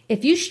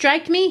 If you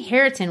strike me,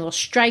 Hareton will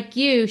strike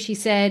you, she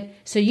said,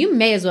 so you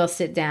may as well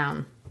sit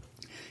down.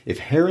 If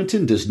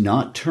Hareton does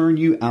not turn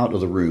you out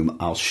of the room,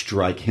 I'll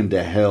strike him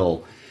to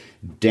hell.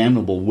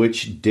 Damnable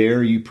witch,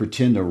 dare you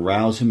pretend to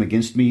rouse him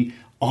against me?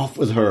 Off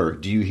with her,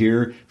 do you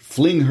hear?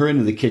 Fling her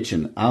into the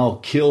kitchen. I'll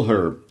kill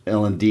her,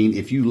 Ellen Dean,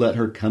 if you let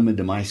her come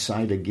into my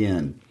sight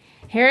again.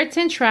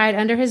 Hareton tried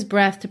under his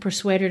breath to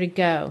persuade her to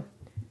go.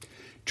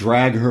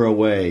 Drag her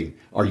away.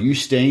 Are you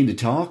staying to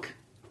talk?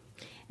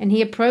 And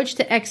he approached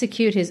to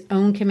execute his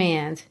own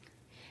command.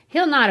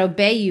 He'll not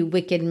obey you,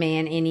 wicked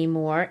man, any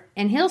more,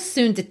 and he'll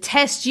soon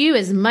detest you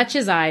as much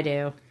as I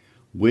do.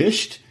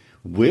 Wished?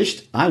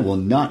 I will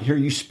not hear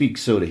you speak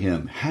so to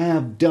him.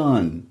 Have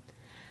done.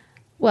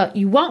 Well,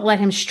 you won't let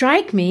him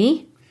strike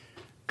me.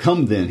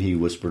 Come then, he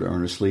whispered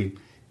earnestly.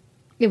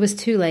 It was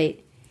too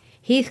late.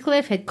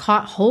 Heathcliff had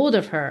caught hold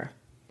of her.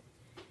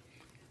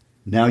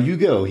 Now you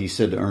go, he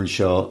said to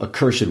Earnshaw,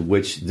 accursed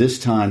witch, this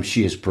time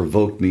she has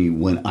provoked me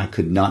when I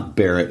could not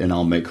bear it, and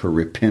I'll make her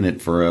repent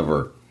it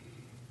forever.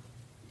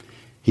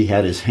 He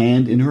had his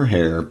hand in her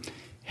hair.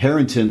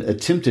 Hareton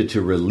attempted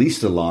to release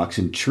the locks,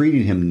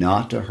 entreating him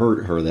not to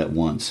hurt her that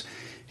once.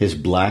 His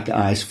black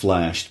eyes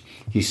flashed.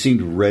 He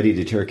seemed ready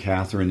to tear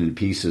Catherine in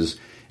pieces,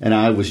 and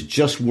I was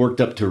just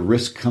worked up to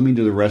risk coming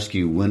to the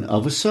rescue when,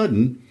 of a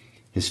sudden,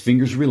 his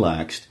fingers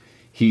relaxed.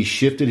 He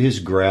shifted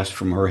his grasp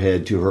from her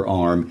head to her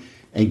arm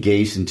and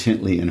gazed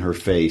intently in her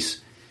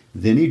face.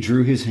 Then he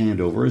drew his hand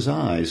over his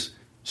eyes,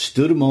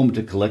 stood a moment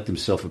to collect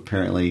himself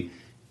apparently,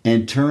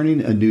 and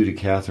turning anew to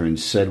Catherine,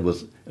 said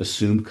with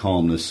assumed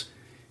calmness,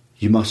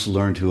 You must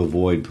learn to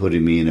avoid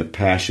putting me in a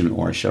passion,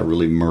 or I shall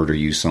really murder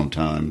you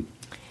sometime.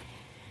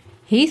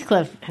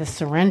 Heathcliff has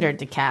surrendered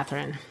to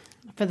Catherine.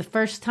 For the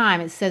first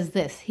time, it says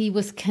this, he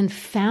was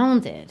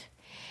confounded.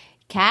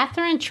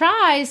 Catherine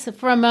tries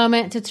for a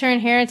moment to turn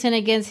Hareton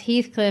against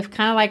Heathcliff,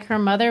 kind of like her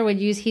mother would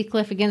use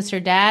Heathcliff against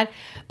her dad,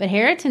 but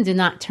Hareton did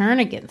not turn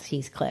against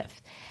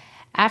Heathcliff.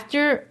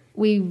 After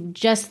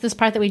this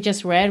part that we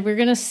just read, we're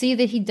going to see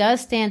that he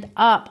does stand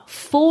up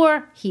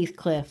for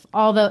Heathcliff,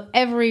 although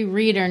every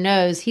reader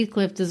knows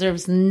Heathcliff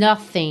deserves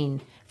nothing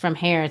from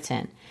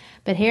Hareton.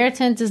 But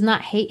Hareton does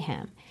not hate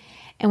him.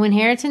 And when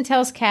Hareton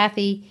tells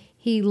Kathy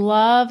he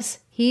loves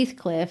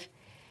Heathcliff,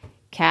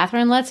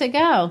 Catherine lets it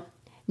go.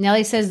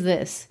 Nellie says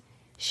this,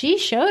 she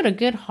showed a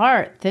good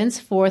heart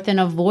thenceforth in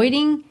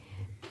avoiding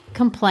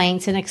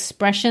complaints and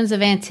expressions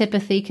of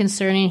antipathy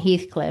concerning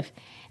Heathcliff,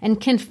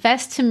 and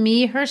confessed to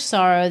me her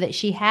sorrow that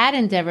she had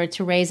endeavored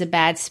to raise a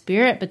bad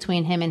spirit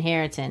between him and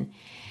Hareton.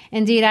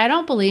 Indeed, I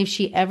don't believe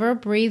she ever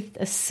breathed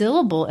a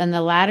syllable in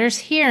the latter's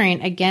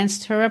hearing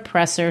against her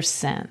oppressor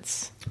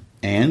since.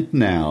 And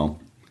now,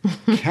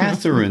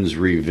 Catherine's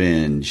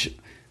revenge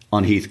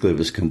on Heathcliff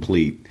is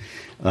complete.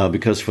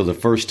 Because for the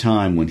first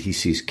time when he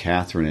sees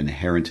Catherine and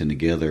Hareton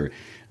together,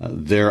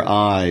 their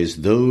eyes,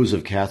 those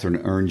of Catherine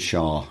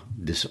Earnshaw,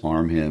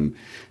 disarm him.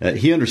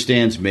 He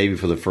understands maybe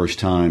for the first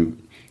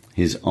time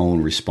his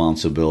own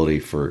responsibility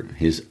for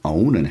his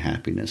own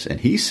unhappiness. And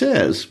he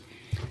says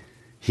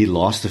he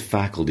lost the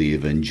faculty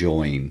of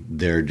enjoying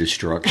their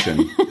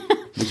destruction,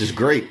 which is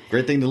great.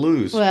 Great thing to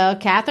lose. Well,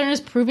 Catherine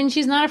has proven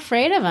she's not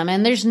afraid of him,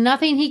 and there's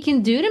nothing he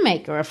can do to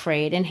make her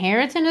afraid. And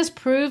Hareton has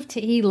proved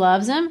he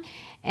loves him,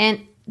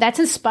 and that's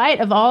in spite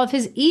of all of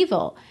his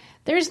evil.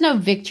 There's no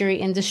victory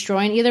in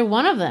destroying either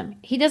one of them.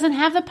 He doesn't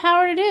have the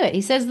power to do it.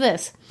 He says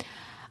this,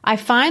 I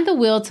find the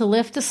will to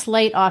lift a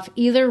slate off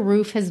either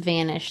roof has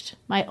vanished.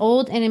 My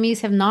old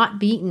enemies have not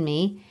beaten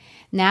me.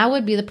 Now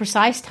would be the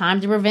precise time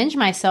to revenge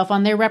myself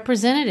on their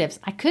representatives.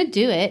 I could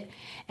do it,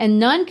 and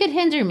none could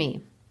hinder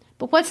me.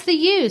 But what's the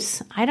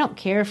use? I don't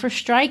care for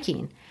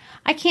striking.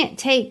 I can't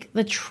take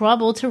the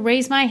trouble to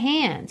raise my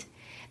hand.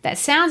 That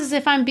sounds as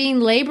if I'm being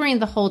laboring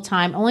the whole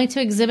time, only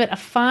to exhibit a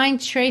fine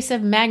trace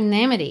of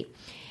magnanimity.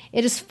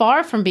 It is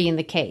far from being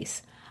the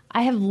case.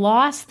 I have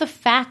lost the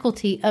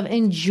faculty of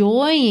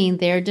enjoying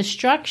their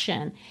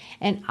destruction,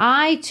 and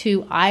I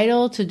too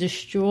idle to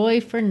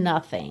destroy for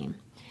nothing.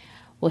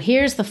 Well,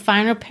 here's the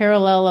final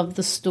parallel of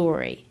the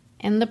story,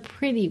 and the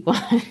pretty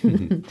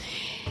one.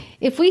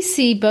 If we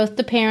see both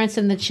the parents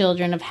and the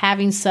children of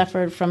having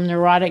suffered from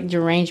neurotic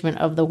derangement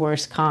of the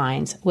worst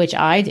kinds, which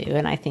I do,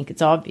 and I think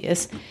it's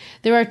obvious,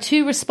 there are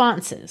two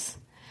responses.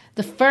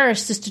 The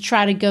first is to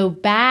try to go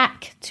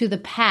back to the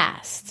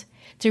past,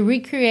 to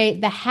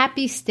recreate the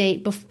happy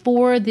state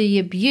before the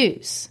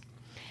abuse.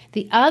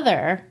 The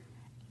other,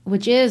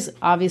 which is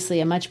obviously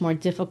a much more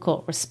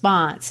difficult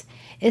response,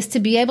 is to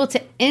be able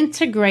to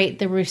integrate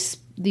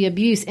the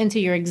abuse into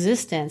your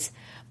existence,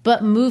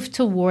 but move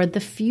toward the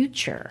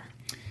future.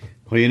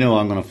 Well,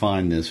 I'm going to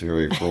find this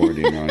very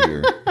Freudian right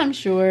here. I'm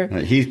sure.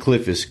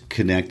 Heathcliff is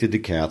connected to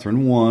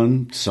Catherine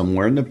 1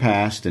 somewhere in the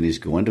past, and he's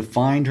going to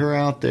find her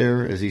out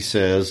there, as he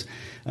says.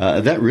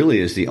 That really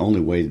is the only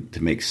way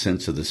to make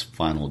sense of this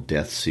final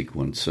death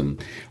sequence,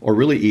 or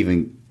really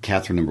even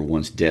Catherine number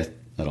 1's death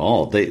at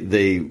all.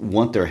 They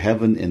want their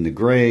heaven in the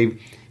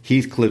grave.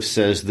 Heathcliff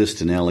says this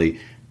to Nellie,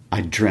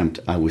 I dreamt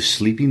I was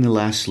sleeping the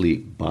last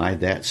sleep by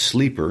that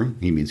sleeper,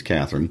 he means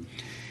Catherine,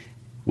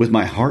 with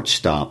my heart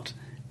stopped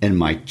and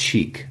my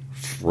cheek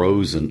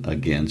frozen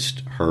against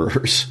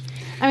hers.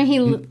 I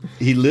mean,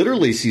 he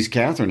literally sees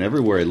Catherine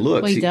everywhere he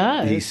looks. Well, he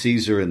does. He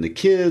sees her in the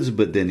kids,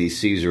 but then he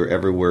sees her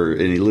everywhere,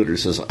 and he literally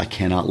says, I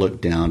cannot look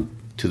down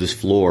to this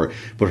floor,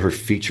 but her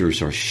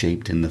features are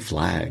shaped in the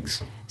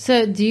flags.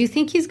 So do you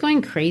think he's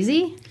going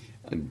crazy?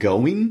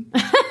 Going?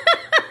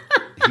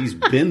 He's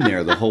been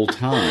there the whole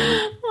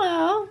time.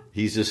 Well.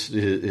 He's just,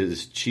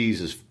 his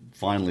cheese has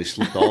finally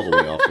slipped all the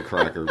way off the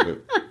cracker.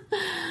 But,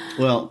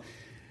 well,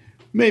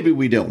 maybe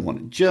we don't want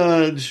to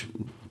judge.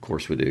 Of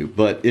course we do.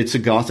 But it's a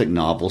Gothic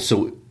novel,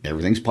 so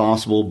everything's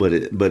possible. But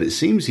it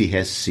seems he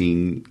has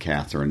seen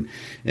Catherine.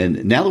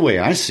 And now the way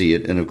I see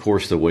it, and of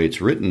course the way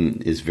it's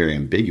written is very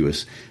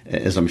ambiguous,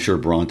 as I'm sure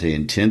Bronte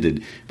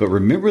intended. But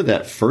remember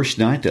that first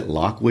night that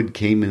Lockwood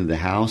came into the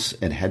house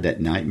and had that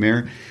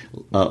nightmare?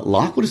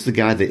 Lockwood is the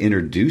guy that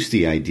introduced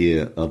the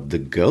idea of the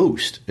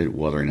ghost at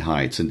Wuthering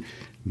Heights. And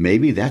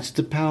maybe that's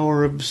the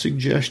power of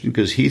suggestion,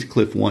 because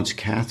Heathcliff wants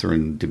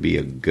Catherine to be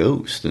a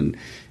ghost. And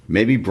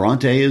maybe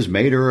Bronte has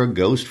made her a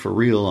ghost for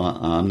real.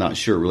 I'm not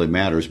sure it really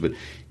matters. But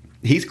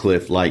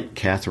Heathcliff, like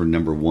Catherine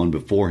number 1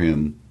 before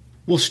him,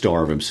 will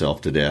starve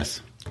himself to death.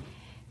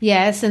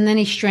 Yes, and then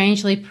he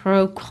strangely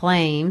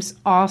proclaims,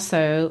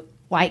 also,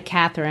 like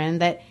Catherine,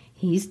 that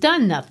he's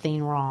done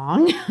nothing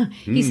wrong.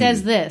 He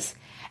says this,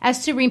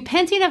 as to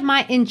repenting of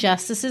my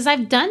injustices,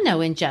 I've done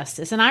no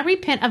injustice, and I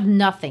repent of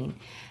nothing.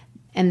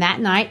 And that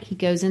night, he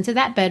goes into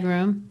that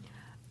bedroom,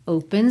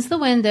 opens the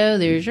window,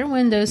 there's your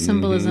window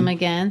symbolism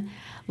again,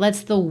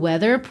 lets the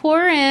weather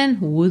pour in,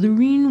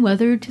 wuthering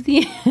weather to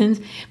the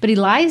end, but he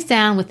lies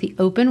down with the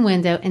open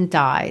window and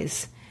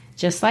dies,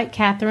 just like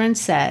Catherine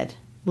said,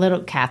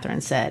 little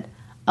Catherine said,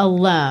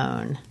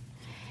 alone.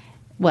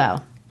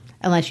 Well,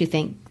 unless you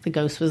think the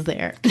ghost was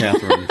there.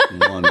 Catherine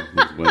 1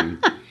 was waiting.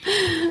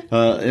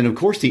 And of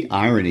course the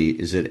irony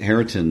is that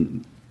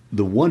Hareton,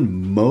 the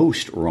one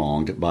most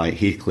wronged by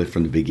Heathcliff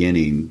from the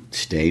beginning,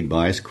 stayed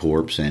by his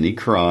corpse and he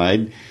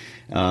cried.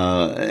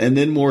 And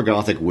then more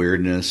Gothic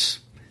weirdness.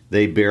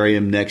 They bury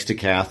him next to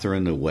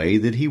Catherine the way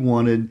that he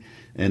wanted.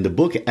 And the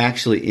book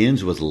actually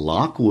ends with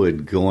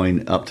Lockwood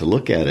going up to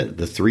look at it,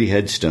 the 3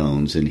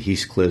 headstones, and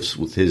Heathcliff's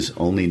with his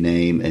only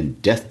name and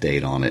death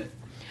date on it.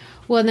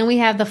 Well, then we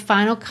have the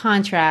final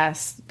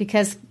contrast,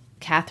 because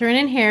Catherine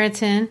and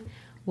Hareton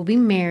will be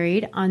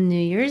married on New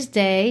Year's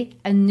Day,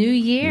 a new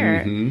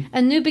year,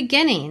 a new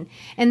beginning.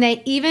 And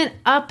they even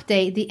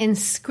update the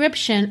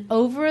inscription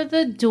over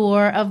the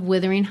door of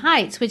Wuthering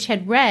Heights, which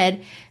had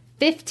read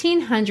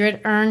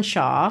 1500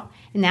 Earnshaw,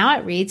 and now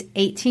it reads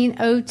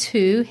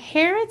 1802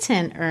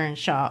 Hareton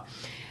Earnshaw,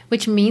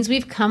 which means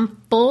we've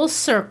come full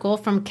circle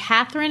from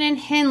Catherine and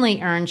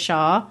Henley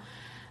Earnshaw,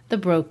 the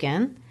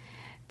broken,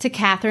 to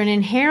Catherine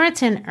and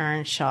Hareton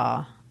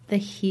Earnshaw, the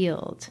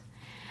healed.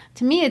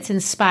 To me, it's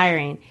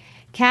inspiring.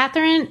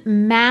 Catherine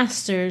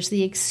masters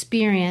the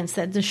experience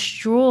that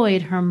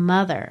destroyed her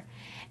mother.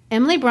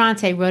 Emily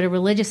Bronte wrote a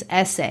religious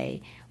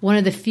essay One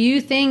of the few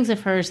things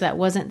of hers that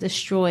wasn't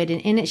destroyed.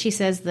 And in it, she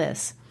says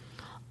this: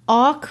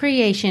 all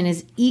creation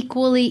is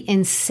equally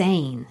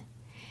insane.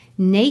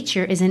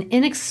 Nature is an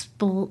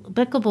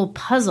inexplicable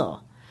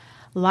puzzle.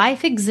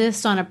 Life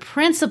exists on a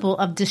principle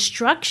of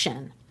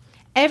destruction.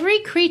 Every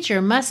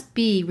creature must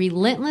be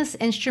relentless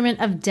instrument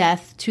of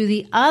death to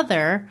the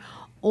other,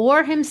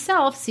 or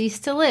himself cease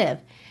to live.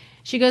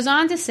 She goes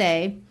on to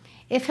say,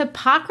 if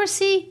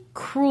hypocrisy,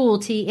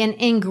 cruelty, and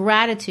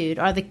ingratitude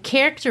are the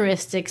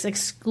characteristics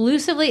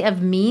exclusively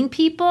of mean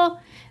people,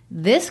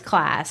 this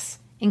class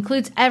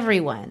includes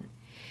everyone.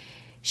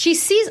 She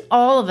sees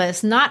all of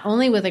us not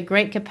only with a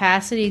great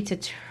capacity to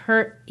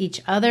hurt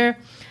each other,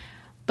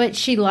 but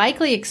she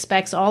likely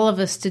expects all of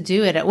us to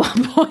do it at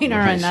one point or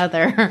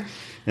another.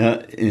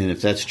 And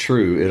if that's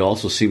true, it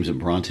also seems that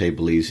Bronte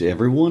believes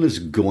everyone is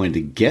going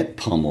to get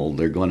pummeled.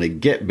 They're going to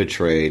get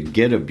betrayed,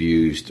 get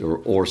abused,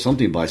 or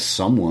something by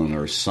someone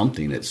or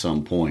something at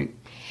some point.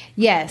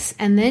 Yes,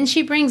 and then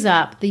she brings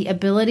up the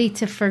ability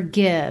to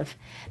forgive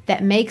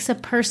that makes a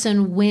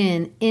person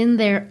win in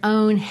their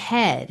own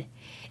head.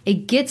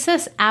 It gets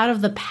us out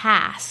of the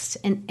past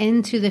and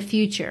into the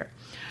future.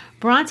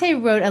 Bronte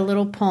wrote a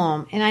little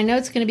poem, and I know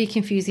it's going to be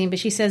confusing, but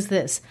she says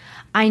this: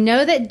 I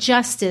know that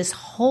justice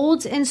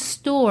holds in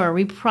store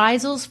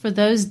reprisals for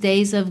those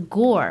days of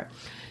gore,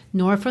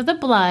 nor for the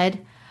blood,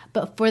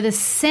 but for the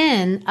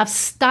sin of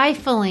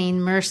stifling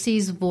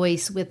mercy's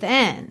voice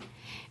within.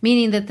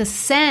 Meaning that the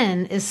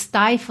sin is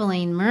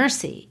stifling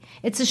mercy.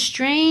 It's a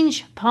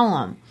strange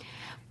poem,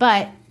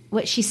 but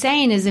what she's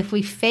saying is if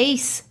we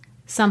face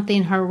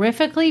something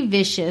horrifically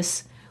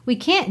vicious, we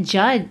can't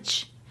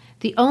judge.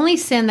 The only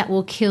sin that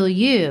will kill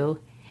you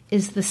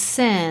is the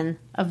sin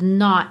of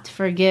not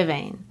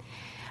forgiving.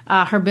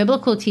 Her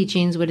biblical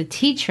teachings would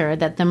teach her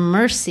that the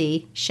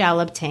mercy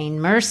shall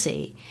obtain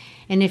mercy.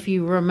 And if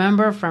you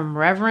remember from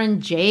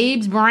Reverend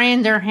James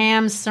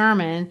Branderham's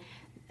sermon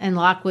in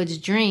Lockwood's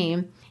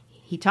Dream,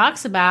 he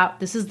talks about,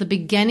 this is the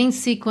beginning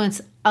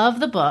sequence of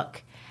the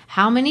book,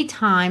 how many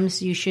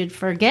times you should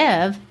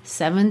forgive,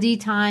 70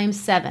 times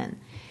 7.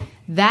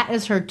 That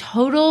is her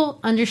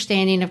total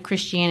understanding of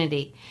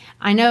Christianity.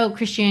 I know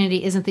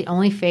Christianity isn't the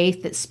only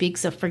faith that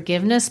speaks of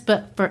forgiveness,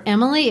 but for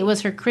Emily, it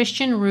was her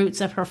Christian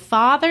roots of her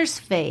father's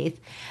faith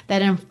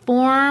that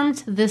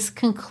informed this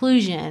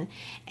conclusion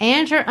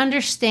and her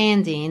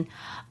understanding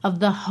of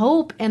the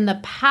hope and the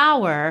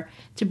power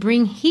to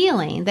bring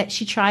healing that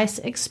she tries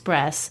to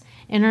express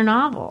in her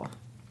novel.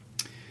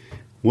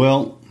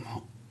 Well,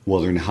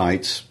 Wuthering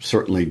Heights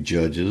certainly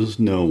judges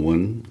no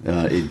one.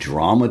 It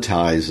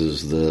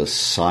dramatizes the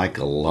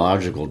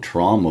psychological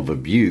trauma of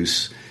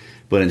abuse,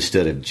 but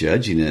instead of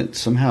judging it,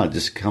 somehow it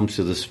just comes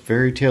to this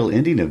fairy tale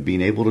ending of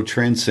being able to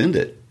transcend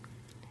it.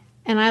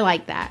 And I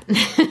like that.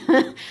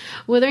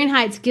 Wuthering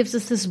Heights gives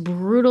us this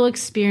brutal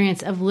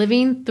experience of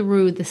living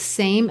through the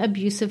same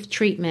abusive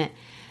treatment,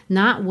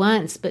 not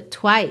once, but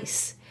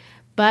twice.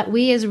 But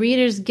we as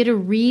readers get a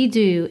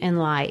redo in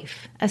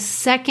life, a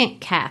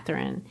second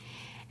Catherine.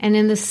 And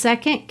in the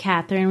second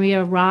Catherine, we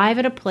arrive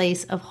at a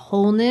place of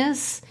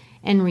wholeness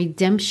and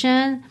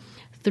redemption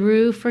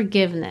through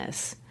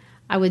forgiveness.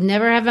 I would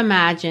never have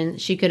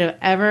imagined she could have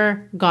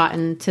ever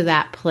gotten to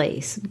that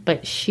place,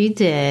 but she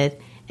did,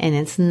 and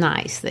it's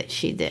nice that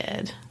she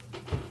did.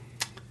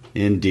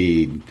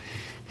 Indeed.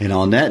 And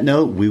on that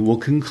note, we will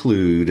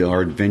conclude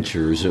our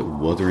adventures at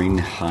Wuthering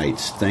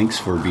Heights. Thanks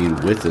for being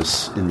with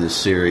us in this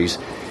series.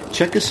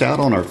 Check us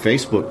out on our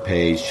Facebook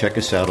page. Check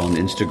us out on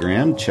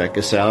Instagram. Check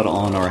us out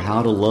on our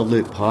How to Love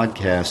Lit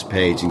podcast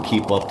page and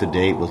keep up to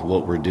date with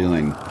what we're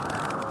doing.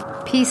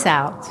 Peace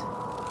out.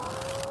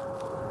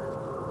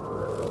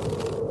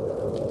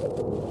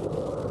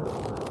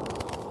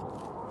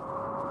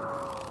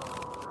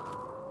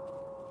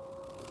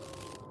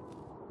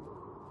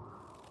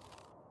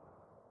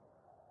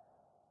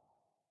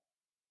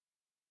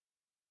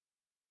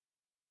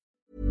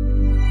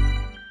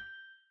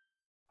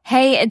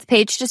 Hey, it's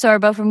Paige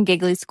DeSorbo from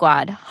Giggly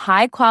Squad.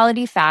 High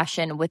quality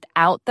fashion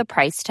without the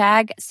price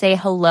tag. Say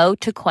hello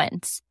to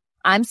Quince.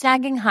 I'm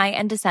snagging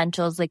high-end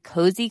essentials like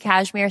cozy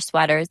cashmere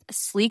sweaters,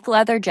 sleek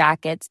leather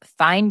jackets,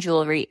 fine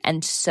jewelry,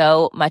 and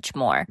so much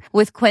more.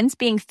 With Quince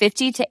being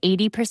 50 to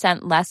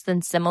 80% less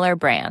than similar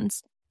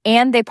brands.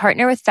 And they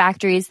partner with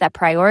factories that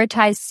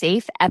prioritize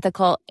safe,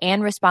 ethical,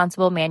 and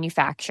responsible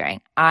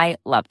manufacturing. I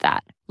love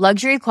that.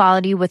 Luxury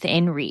quality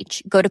within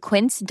reach. Go to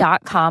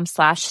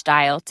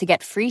quince.com/style to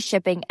get free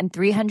shipping and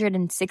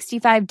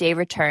 365-day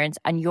returns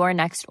on your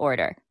next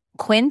order.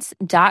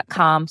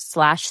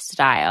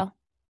 Quince.com/style.